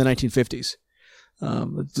 in the 1950s.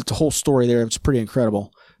 It's a whole story there. It's pretty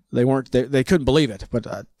incredible. They couldn't believe it, but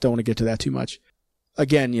I don't want to get to that too much.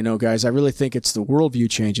 Again, guys, I really think it's the worldview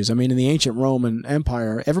changes. I mean, in the ancient Roman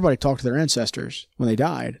Empire, everybody talked to their ancestors when they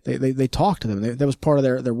died. They talked to them. That was part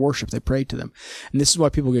of their worship. They prayed to them. And this is why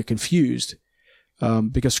people get confused,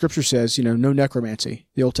 because Scripture says, no necromancy.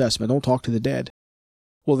 The Old Testament, don't talk to the dead.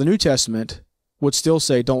 Well, the New Testament would still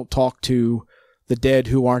say don't talk to the dead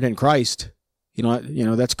who aren't in Christ.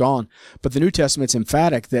 That's gone. But the New Testament's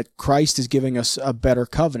emphatic that Christ is giving us a better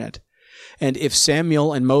covenant. And if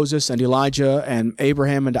Samuel and Moses and Elijah and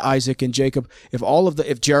Abraham and Isaac and Jacob,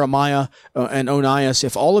 if Jeremiah and Onias,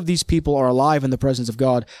 if all of these people are alive in the presence of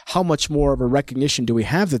God, how much more of a recognition do we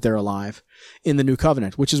have that they're alive in the new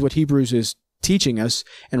covenant, which is what Hebrews is teaching us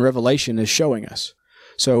and Revelation is showing us.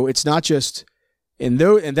 So it's not just in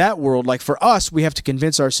that world, like for us, we have to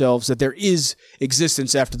convince ourselves that there is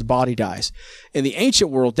existence after the body dies. In the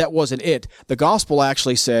ancient world, that wasn't it. The gospel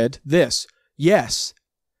actually said this: yes,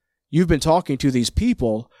 you've been talking to these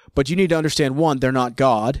people, but you need to understand, 1, they're not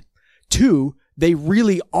God. 2, they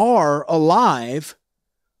really are alive,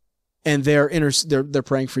 and they're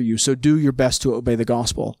praying for you. So do your best to obey the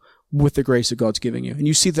gospel with the grace that God's giving you. And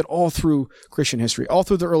you see that all through Christian history, all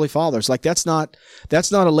through the early fathers. Like that's not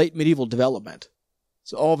a late medieval development.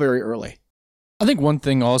 It's all very early. I think one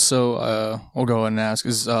thing also I'll go ahead and ask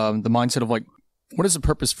is the mindset of like, what is the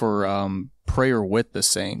purpose for prayer with the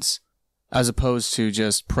saints, as opposed to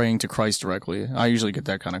just praying to Christ directly? I usually get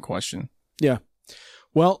that kind of question. Yeah.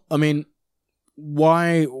 Well, I mean,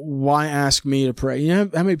 why ask me to pray? How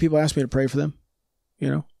many people ask me to pray for them?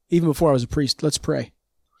 Even before I was a priest, let's pray.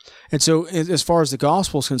 And so as far as the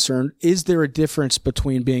gospel is concerned, is there a difference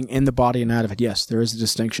between being in the body and out of it? Yes, there is a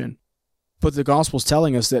distinction. But the gospel is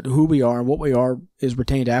telling us that who we are and what we are is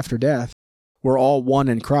retained after death. We're all one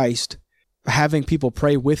in Christ. Having people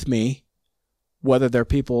pray with me, whether they're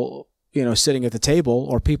people sitting at the table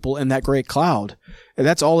or people in that great cloud, and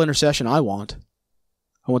that's all intercession I want.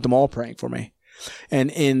 I want them all praying for me. And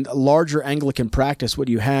in larger Anglican practice, what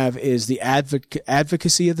you have is the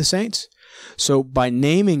advocacy of the saints. So by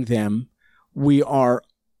naming them, we are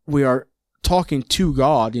talking to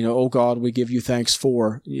God. Oh God, we give you thanks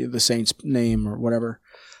for the saint's name or whatever.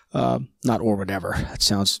 Not or whatever. That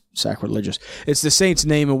sounds sacrilegious. It's the saint's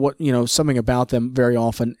name and what, something about them very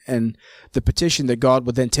often, and the petition that God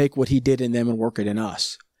would then take what he did in them and work it in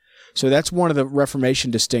us. So that's one of the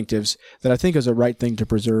Reformation distinctives that I think is a right thing to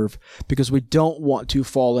preserve, because we don't want to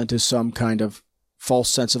fall into some kind of false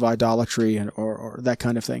sense of idolatry or that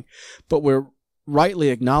kind of thing. But we're rightly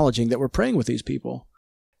acknowledging that we're praying with these people,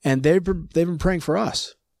 and they've been praying for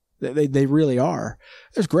us. They really are.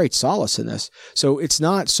 There's great solace in this. So it's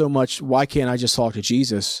not so much, why can't I just talk to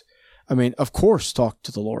Jesus? I mean, of course, talk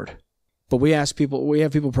to the Lord. But we have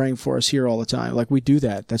people praying for us here all the time. Like we do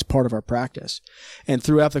that. That's part of our practice. And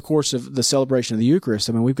throughout the course of the celebration of the Eucharist,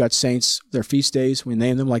 I mean, we've got saints, their feast days. We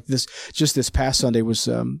name them like this. Just this past Sunday was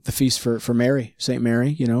the feast for Mary, St.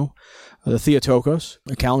 Mary, the Theotokos.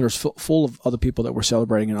 The calendar's full of other people that we're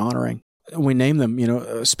celebrating and honoring. And we name them,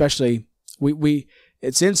 especially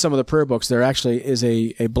it's in some of the prayer books. There actually is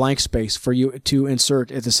a blank space for you to insert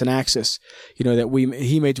at the synaxis, that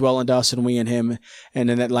he may dwell in us and we in him. And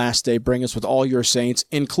in that last day, bring us with all your saints,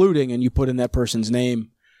 including, and you put in that person's name,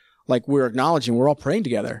 like we're acknowledging we're all praying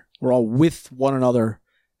together. We're all with one another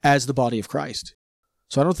as the body of Christ.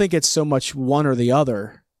 So I don't think it's so much one or the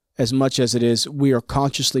other as much as it is we are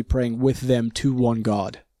consciously praying with them to one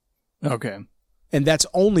God. Okay. And that's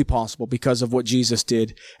only possible because of what Jesus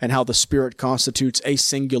did and how the Spirit constitutes a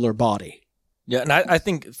singular body. Yeah, and I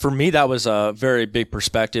think for me that was a very big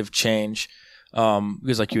perspective change,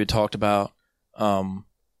 because like you had talked about,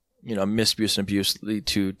 misuse and abuse lead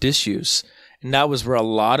to disuse, and that was where a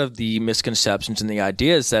lot of the misconceptions and the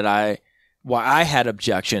ideas that why I had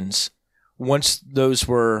objections. Once those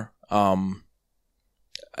were, once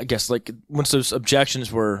those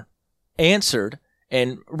objections were answered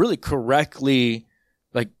and really correctly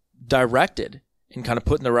directed and kind of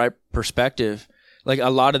put in the right perspective, like a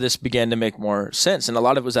lot of this began to make more sense. And a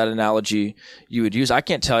lot of it was that analogy you would use. I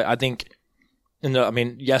can't tell you, I think,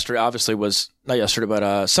 yesterday obviously was, not yesterday,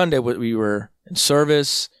 but Sunday we were in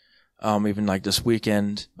service. Even like this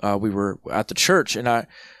weekend, we were at the church, and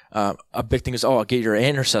a big thing is, I'll get your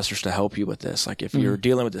intercessors to help you with this. Like if you're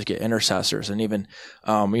dealing with this, get intercessors, and even,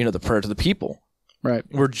 the prayer to the people. Right.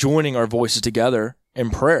 We're joining our voices together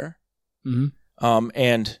in prayer. Mm-hmm.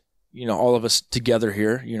 And all of us together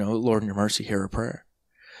here, Lord in your mercy, hear our prayer.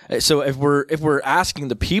 So if we're asking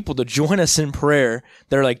the people to join us in prayer,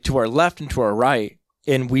 they're like to our left and to our right,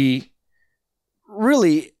 and we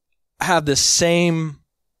really have the same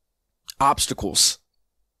obstacles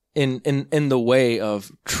in the way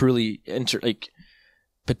of truly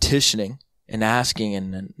petitioning and asking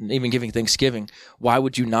and even giving thanksgiving, why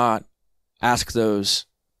would you not ask those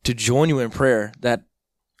to join you in prayer that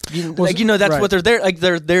that's right. What they're there, like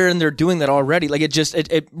they're there and they're doing that already. Like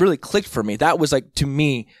it really clicked for me. That was like, to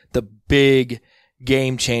me, the big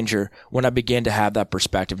game changer when I began to have that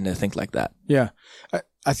perspective and to think like that. Yeah.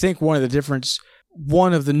 I think one of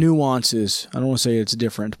the nuances, I don't want to say it's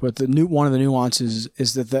different, but one of the nuances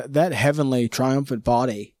is that heavenly triumphant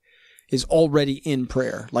body is already in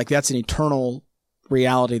prayer. Like that's an eternal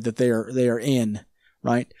reality that they are in,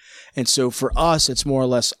 right? And so for us, it's more or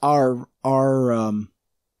less our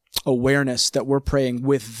awareness that we're praying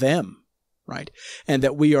with them, right? And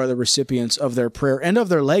that we are the recipients of their prayer and of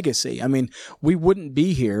their legacy. I mean, we wouldn't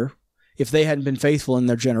be here if they hadn't been faithful in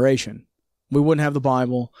their generation. We wouldn't have the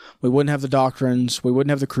Bible. We wouldn't have the doctrines. We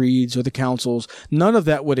wouldn't have the creeds or the councils. None of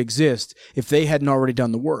that would exist if they hadn't already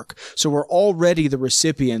done the work. So we're already the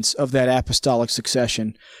recipients of that apostolic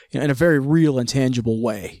succession in a very real and tangible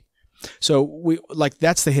way. So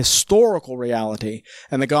that's the historical reality.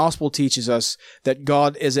 And the gospel teaches us that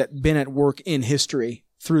God has been at work in history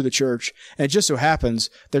through the church. And it just so happens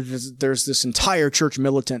that there's this entire church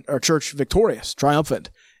militant or church victorious, triumphant,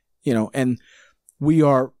 and we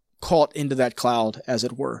are caught into that cloud, as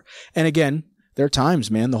it were. And again, there are times,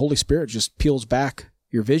 man, the Holy Spirit just peels back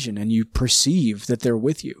your vision and you perceive that they're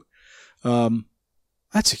with you.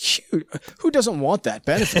 That's a huge, who doesn't want that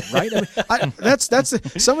benefit, right? I mean,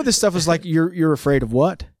 that's some of this stuff is like, you're afraid of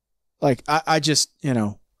what? Like, I just,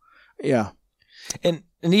 yeah. And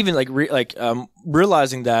even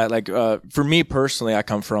realizing that, for me personally, I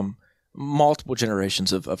come from multiple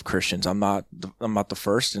generations of Christians. I'm not the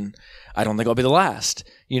first, and I don't think I'll be the last,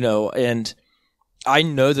 and I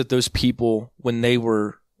know that those people, when they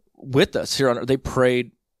were with us here on earth, they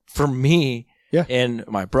prayed for me. Yeah. And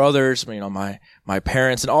my brothers, my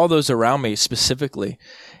parents, and all those around me specifically.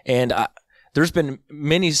 And there's been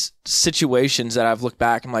many situations that I've looked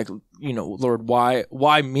back and like, Lord,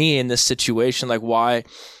 why me in this situation? Like, why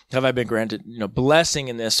have I been granted, blessing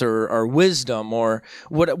in this or wisdom or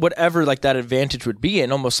whatever like that advantage would be?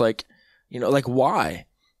 And almost like, like why?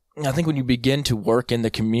 And I think when you begin to work in the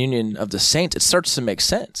communion of the saints, it starts to make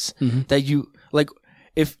sense that you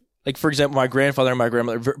for example, my grandfather and my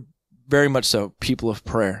grandmother, very much so, people of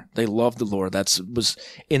prayer. They loved the Lord. That was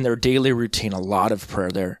in their daily routine, a lot of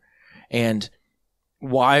prayer there. And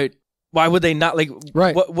why would they not right?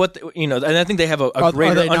 And I think they have a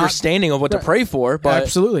greater understanding of what to pray for. But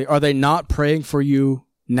absolutely, are they not praying for you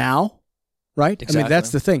now? Right? Exactly. I mean, that's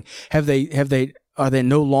the thing. Are they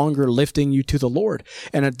no longer lifting you to the Lord?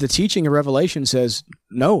 And the teaching of Revelation says,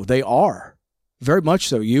 no, they are very much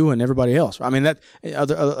so. You and everybody else. I mean, that these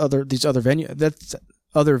other venues. That's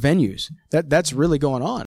other venues. That's really going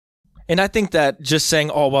on. And I think that just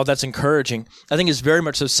saying, oh, well, that's encouraging, I think is very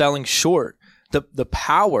much so selling short the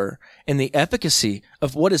power and the efficacy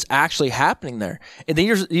of what is actually happening there. And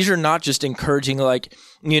these are not just encouraging, like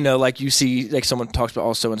you see, like someone talks about,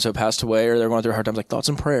 oh, so-and-so passed away, or they're going through hard times, like thoughts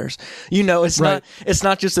and prayers. It's right. It's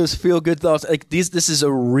not just those feel-good thoughts. Like this is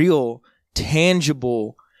a real,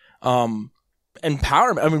 tangible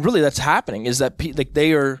empowerment. I mean, really that's happening, is that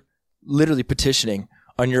they are literally petitioning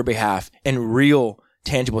on your behalf, and real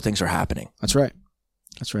tangible things are happening. That's right.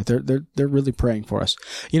 They're really praying for us.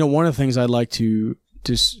 One of the things I'd like to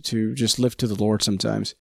just lift to the Lord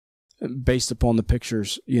sometimes, based upon the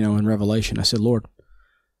pictures, in Revelation, I said, Lord,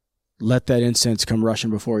 let that incense come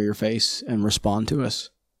rushing before your face and respond to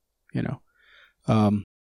us. In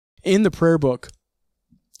the prayer book,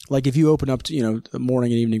 like if you open up to, the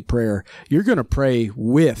morning and evening prayer, you're going to pray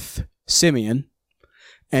with Simeon,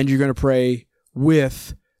 and you're going to pray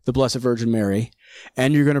with the Blessed Virgin Mary,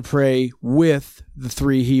 and you're going to pray with the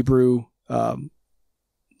three Hebrew, they're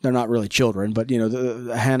not really children, but,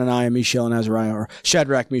 the Hananiah, Mishael, and Azariah, or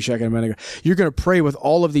Shadrach, Meshach, and Abednego. You're going to pray with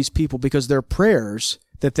all of these people because their prayers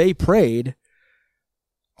that they prayed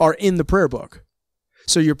are in the prayer book.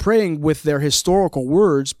 So you're praying with their historical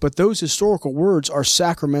words, but those historical words are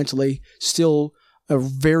sacramentally still a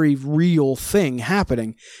very real thing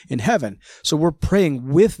happening in heaven. So we're praying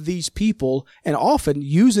with these people and often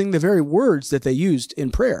using the very words that they used in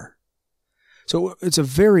prayer. So it's a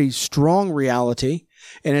very strong reality,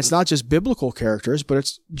 and it's not just biblical characters, but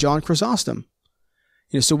it's John Chrysostom.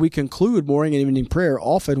 So we conclude morning and evening prayer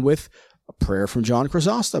often with A prayer from John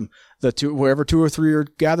Chrysostom. Wherever two or three are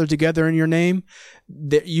gathered together in your name,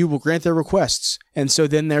 that you will grant their requests. And so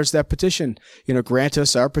then there's that petition. Grant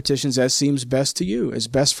us our petitions as seems best to you, as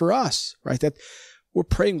best for us, right? That we're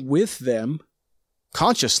praying with them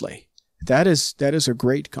consciously. That is a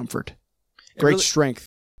great comfort, great strength.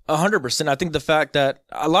 100%. I think the fact that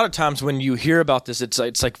a lot of times when you hear about this, it's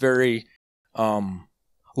like very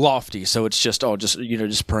lofty. So it's just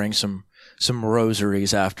praying some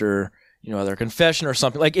rosaries after their confession or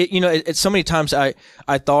something. Like it's so many times I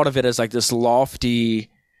thought of it as like this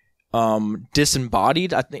lofty,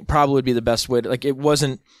 disembodied. I think probably would be the best way to, like, it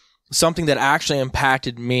wasn't something that actually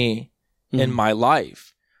impacted me in my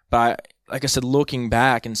life. But like I said, looking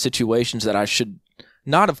back in situations that I should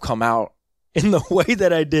not have come out in the way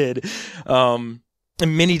that I did, and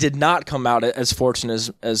many did not come out as fortunate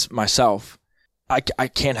as myself. I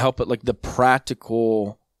can't help it, like the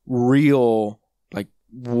practical, real, like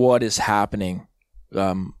what is happening,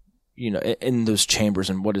 in those chambers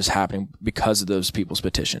and what is happening because of those people's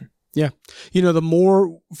petition. Yeah. The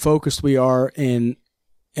more focused we are in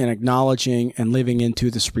acknowledging and living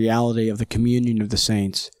into this reality of the communion of the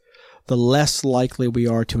saints, the less likely we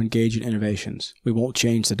are to engage in innovations. We won't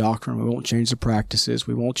change the doctrine. We won't change the practices.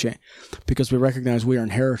 We won't change because we recognize we are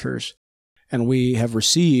inheritors and we have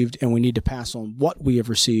received, and we need to pass on what we have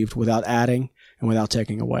received without adding and without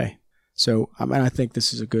taking away. So, I think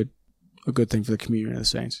this is a good thing for the communion of the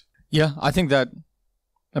saints. Yeah, I think that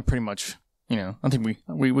pretty much, I think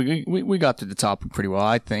we got to the topic pretty well.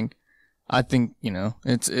 I think,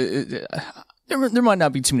 it's there might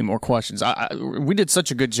not be too many more questions. We did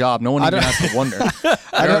such a good job. No one even has to wonder.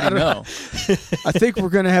 I already know. I think we're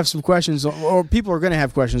going to have some questions, or people are going to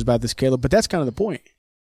have questions about this, Caleb. But that's kind of the point,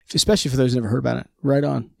 especially for those who never heard about it. Right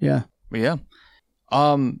on. Yeah. Yeah.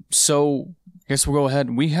 So I guess we'll go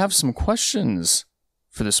ahead. We have some questions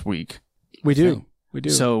for this week. We do.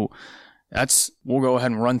 So we'll go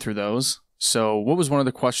ahead and run through those. So what was one of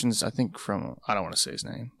the questions, I think, from, I don't want to say his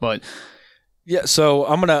name, but. Yeah, so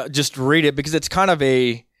I'm going to just read it because it's kind of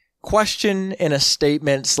a question and a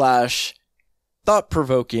statement /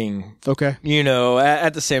 thought-provoking. Okay.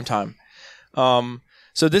 At the same time.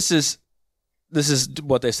 So this is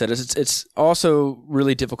what they said. It's also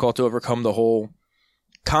really difficult to overcome the whole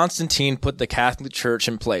Constantine put the Catholic Church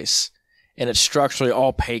in place, and it's structurally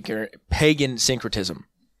all pagan syncretism.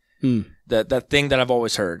 That thing that I've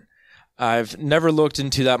always heard. I've never looked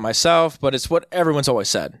into that myself, but it's what everyone's always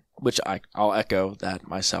said, which I'll echo that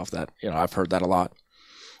myself, that, I've heard that a lot.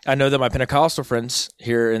 I know that my Pentecostal friends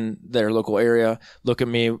here in their local area look at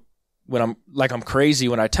me when I'm crazy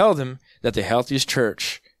when I tell them that the healthiest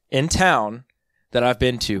church in town that I've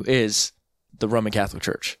been to is the Roman Catholic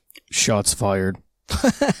Church. Shots fired.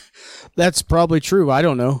 That's probably true. I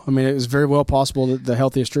don't know. I mean, it is very well possible that the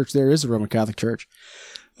healthiest church there is the Roman Catholic Church.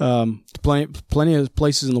 Plenty of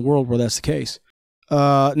places in the world where that's the case.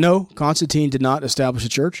 No, Constantine did not establish a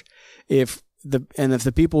church. If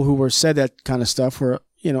the people who said that kind of stuff were,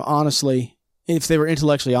 honestly, if they were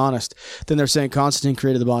intellectually honest, then they're saying Constantine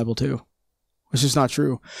created the Bible too, which is not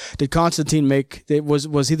true. Did Constantine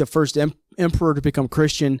was he the first emperor to become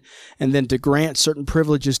Christian and then to grant certain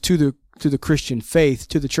privileges to the Christian faith,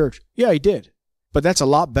 to the church? Yeah, he did. But that's a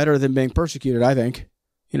lot better than being persecuted, I think.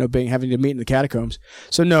 Having to meet in the catacombs.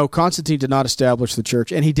 So no, Constantine did not establish the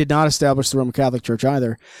church, and he did not establish the Roman Catholic Church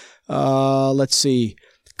either. Let's see.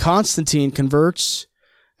 Constantine converts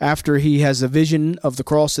after he has a vision of the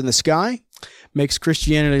cross in the sky, makes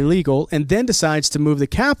Christianity legal, and then decides to move the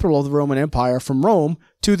capital of the Roman Empire from Rome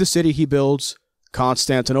to the city he builds,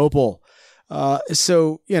 Constantinople. And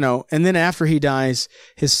then after he dies,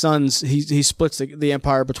 his sons, he splits the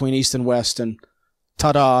empire between East and West, and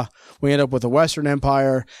ta-da, we end up with a Western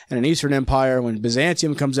Empire and an Eastern Empire when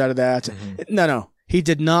Byzantium comes out of that. Mm-hmm. No, he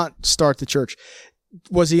did not start the church.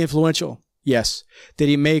 Was he influential? Yes. Did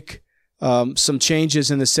he make some changes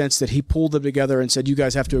in the sense that he pulled them together and said, you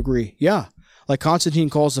guys have to agree? Yeah. Like Constantine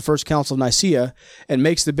calls the First Council of Nicaea and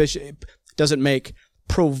makes the bishop,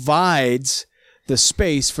 provides the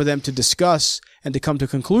space for them to discuss and to come to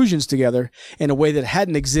conclusions together in a way that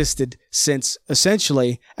hadn't existed since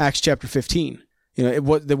essentially Acts chapter 15. It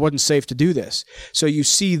wasn't safe to do this. So you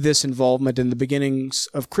see this involvement in the beginnings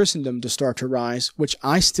of Christendom to start to rise, which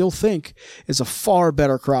I still think is a far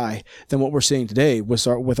better cry than what we're seeing today with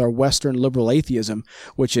our Western liberal atheism,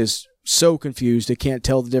 which is so confused it can't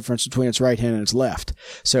tell the difference between its right hand and its left.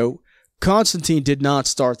 So Constantine did not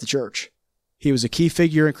start the church. He was a key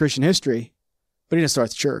figure in Christian history, but he didn't start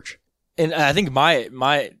the church. And I think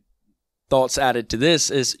my thoughts added to this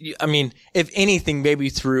is, if anything, maybe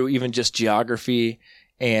through even just geography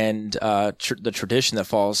and the tradition that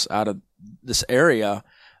falls out of this area.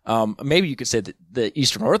 Maybe you could say that the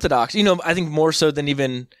Eastern Orthodox, I think more so than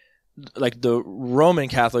even like the Roman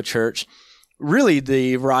Catholic Church. Really,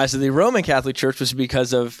 the rise of the Roman Catholic Church was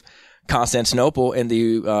because of Constantinople and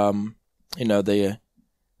the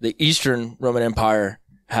Eastern Roman Empire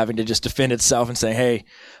having to just defend itself and say, "Hey,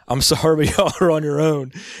 I'm sorry, but y'all are on your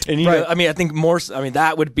own." And Right. I think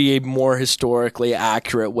that would be a more historically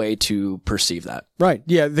accurate way to perceive that. Right.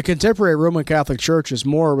 Yeah. The contemporary Roman Catholic Church is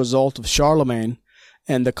more a result of Charlemagne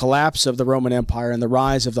and the collapse of the Roman Empire and the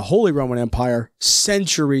rise of the Holy Roman Empire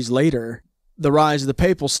centuries later. The rise of the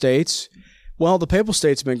Papal States. Well, the Papal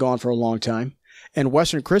States have been gone for a long time. And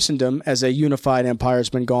Western Christendom as a unified empire has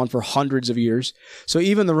been gone for hundreds of years. So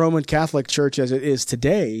even the Roman Catholic Church as it is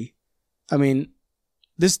today, I mean,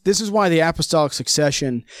 this is why the apostolic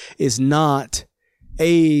succession is not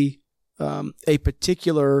a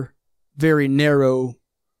particular very narrow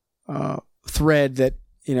thread that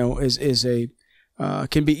is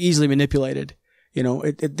can be easily manipulated.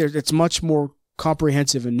 It's much more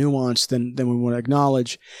comprehensive and nuanced than we want to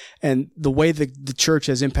acknowledge. And the way that the church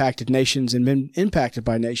has impacted nations and been impacted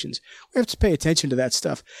by nations, we have to pay attention to that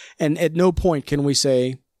stuff. And at no point can we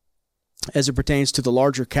say, as it pertains to the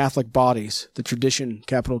larger Catholic bodies, the tradition,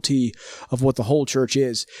 capital T, of what the whole church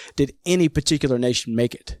is, did any particular nation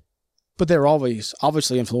make it? But they're always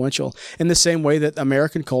obviously influential in the same way that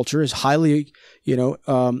American culture is highly,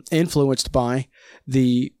 influenced by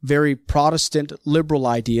the very Protestant liberal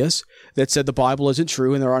ideas that said the Bible isn't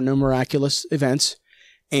true and there are no miraculous events,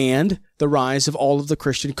 and the rise of all of the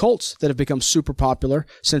Christian cults that have become super popular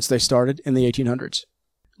since they started in the 1800s.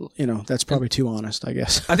 That's probably too honest, I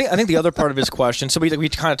guess. I think the other part of his question, so we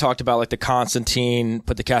kind of talked about like the Constantine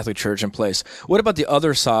put the Catholic Church in place. What about the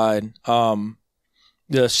other side?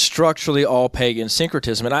 The structurally all pagan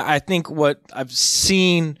syncretism. And I think what I've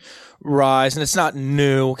seen rise, and it's not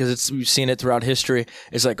new because we've seen it throughout history,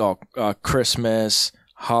 is like Christmas,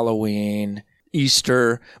 Halloween,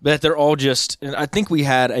 Easter, but they're all just, and I think we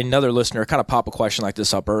had another listener kind of pop a question like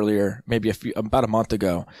this up earlier, maybe about a month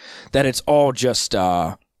ago, that it's all just,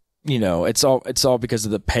 it's all because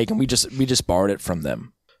of the pagan. We just borrowed it from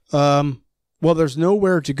them. Well, there's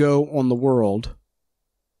nowhere to go in the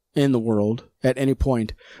world at any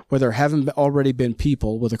point where there haven't already been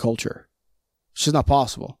people with a culture. It's just not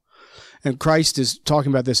possible. And Christ is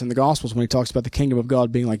talking about this in the Gospels when he talks about the kingdom of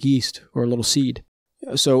God being like yeast or a little seed.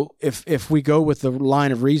 So if we go with the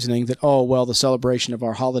line of reasoning that, the celebration of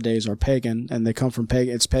our holidays are pagan and they come from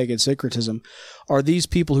pagan, it's pagan syncretism, are these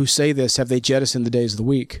people who say this, have they jettisoned the days of the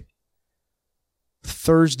week?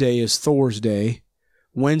 Thursday is Thor's day.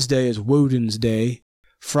 Wednesday is Woden's day.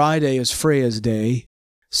 Friday is Freya's day.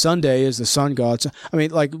 Sunday is the sun gods. I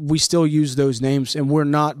mean, we still use those names, and we're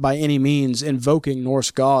not by any means invoking Norse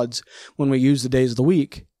gods when we use the days of the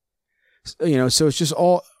week. So it's just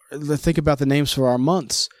all, think about the names for our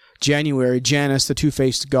months. January, Janus, the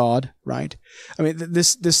two-faced god, right? I mean,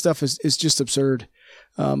 this stuff is just absurd.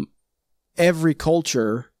 Every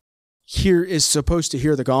culture here is supposed to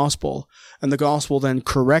hear the gospel, and the gospel then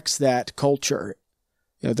corrects that culture.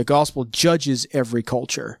 The gospel judges every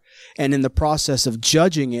culture, and in the process of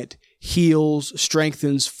judging it, heals,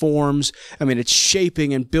 strengthens, forms. I mean, it's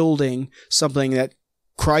shaping and building something that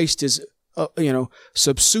Christ is,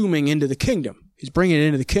 subsuming into the kingdom. He's bringing it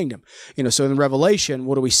into the kingdom. So in Revelation,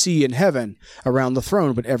 what do we see in heaven around the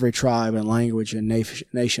throne? But every tribe and language and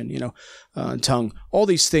nation, and tongue, all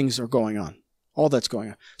these things are going on. All that's going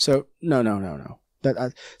on. So no.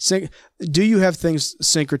 Do you have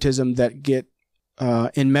syncretism that get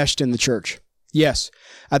enmeshed in the church? Yes.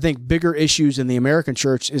 I think bigger issues in the American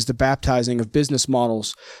church is the baptizing of business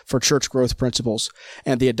models for church growth principles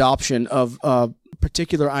and the adoption of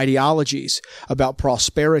particular ideologies about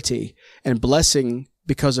prosperity and blessing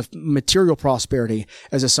because of material prosperity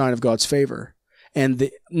as a sign of God's favor. And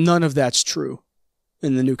none of that's true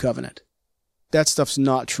in the New Covenant. That stuff's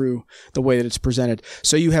not true the way that it's presented.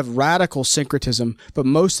 So you have radical syncretism, but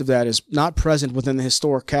most of that is not present within the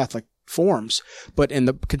historic Catholic forms, but in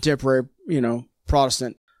the contemporary,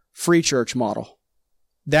 Protestant free church model.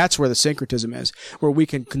 That's where the syncretism is, where we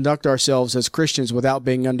can conduct ourselves as Christians without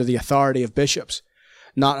being under the authority of bishops,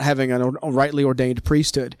 not having a rightly ordained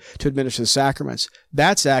priesthood to administer the sacraments.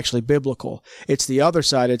 That's actually biblical. It's the other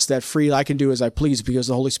side. It's that free, I can do as I please because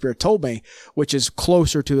the Holy Spirit told me, which is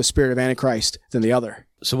closer to the spirit of Antichrist than the other.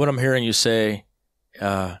 So what I'm hearing you say,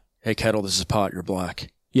 hey, Kettle, this is pot, you're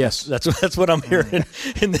black. Yes. That's what I'm hearing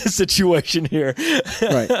in this situation here.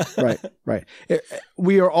 Right.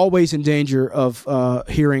 We are always in danger of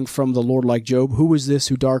hearing from the Lord like Job, who is this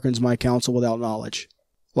who darkens my counsel without knowledge?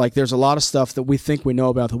 There's a lot of stuff that we think we know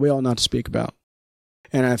about that we ought not to speak about.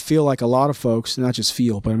 And I feel like a lot of folks, not just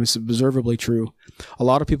feel, but it's observably true, a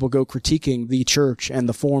lot of people go critiquing the church and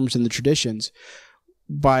the forms and the traditions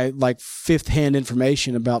by like fifth-hand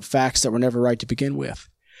information about facts that were never right to begin with.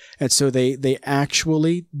 And so they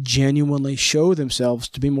actually genuinely show themselves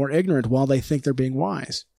to be more ignorant while they think they're being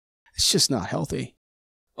wise. It's just not healthy.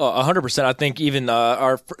 100%. I think even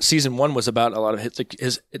our season 1 was about a lot of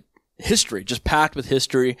his history, just packed with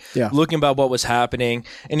history, looking about what was happening.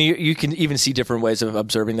 And you can even see different ways of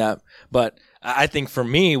observing that. But I think for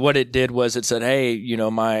me, what it did was it said, hey, you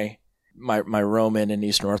know, my Roman and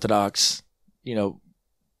Eastern Orthodox, you know,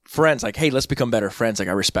 friends, like, hey, let's become better friends. Like,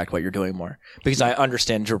 I respect what you're doing more because I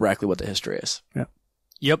understand directly what the history is. Yeah.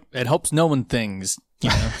 Yep. It helps knowing things, you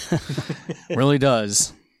know, really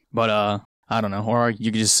does. But, I don't know. Or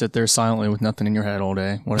you could just sit there silently with nothing in your head all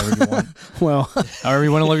day, whatever you want. Well, however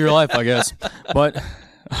you want to live your life, I guess. But,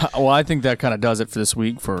 well, I think that kind of does it for this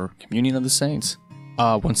week for Communion of the Saints.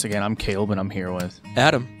 Once again, I'm Caleb, and I'm here with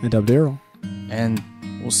Adam and Abderil. And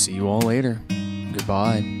we'll see you all later.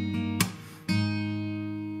 Goodbye.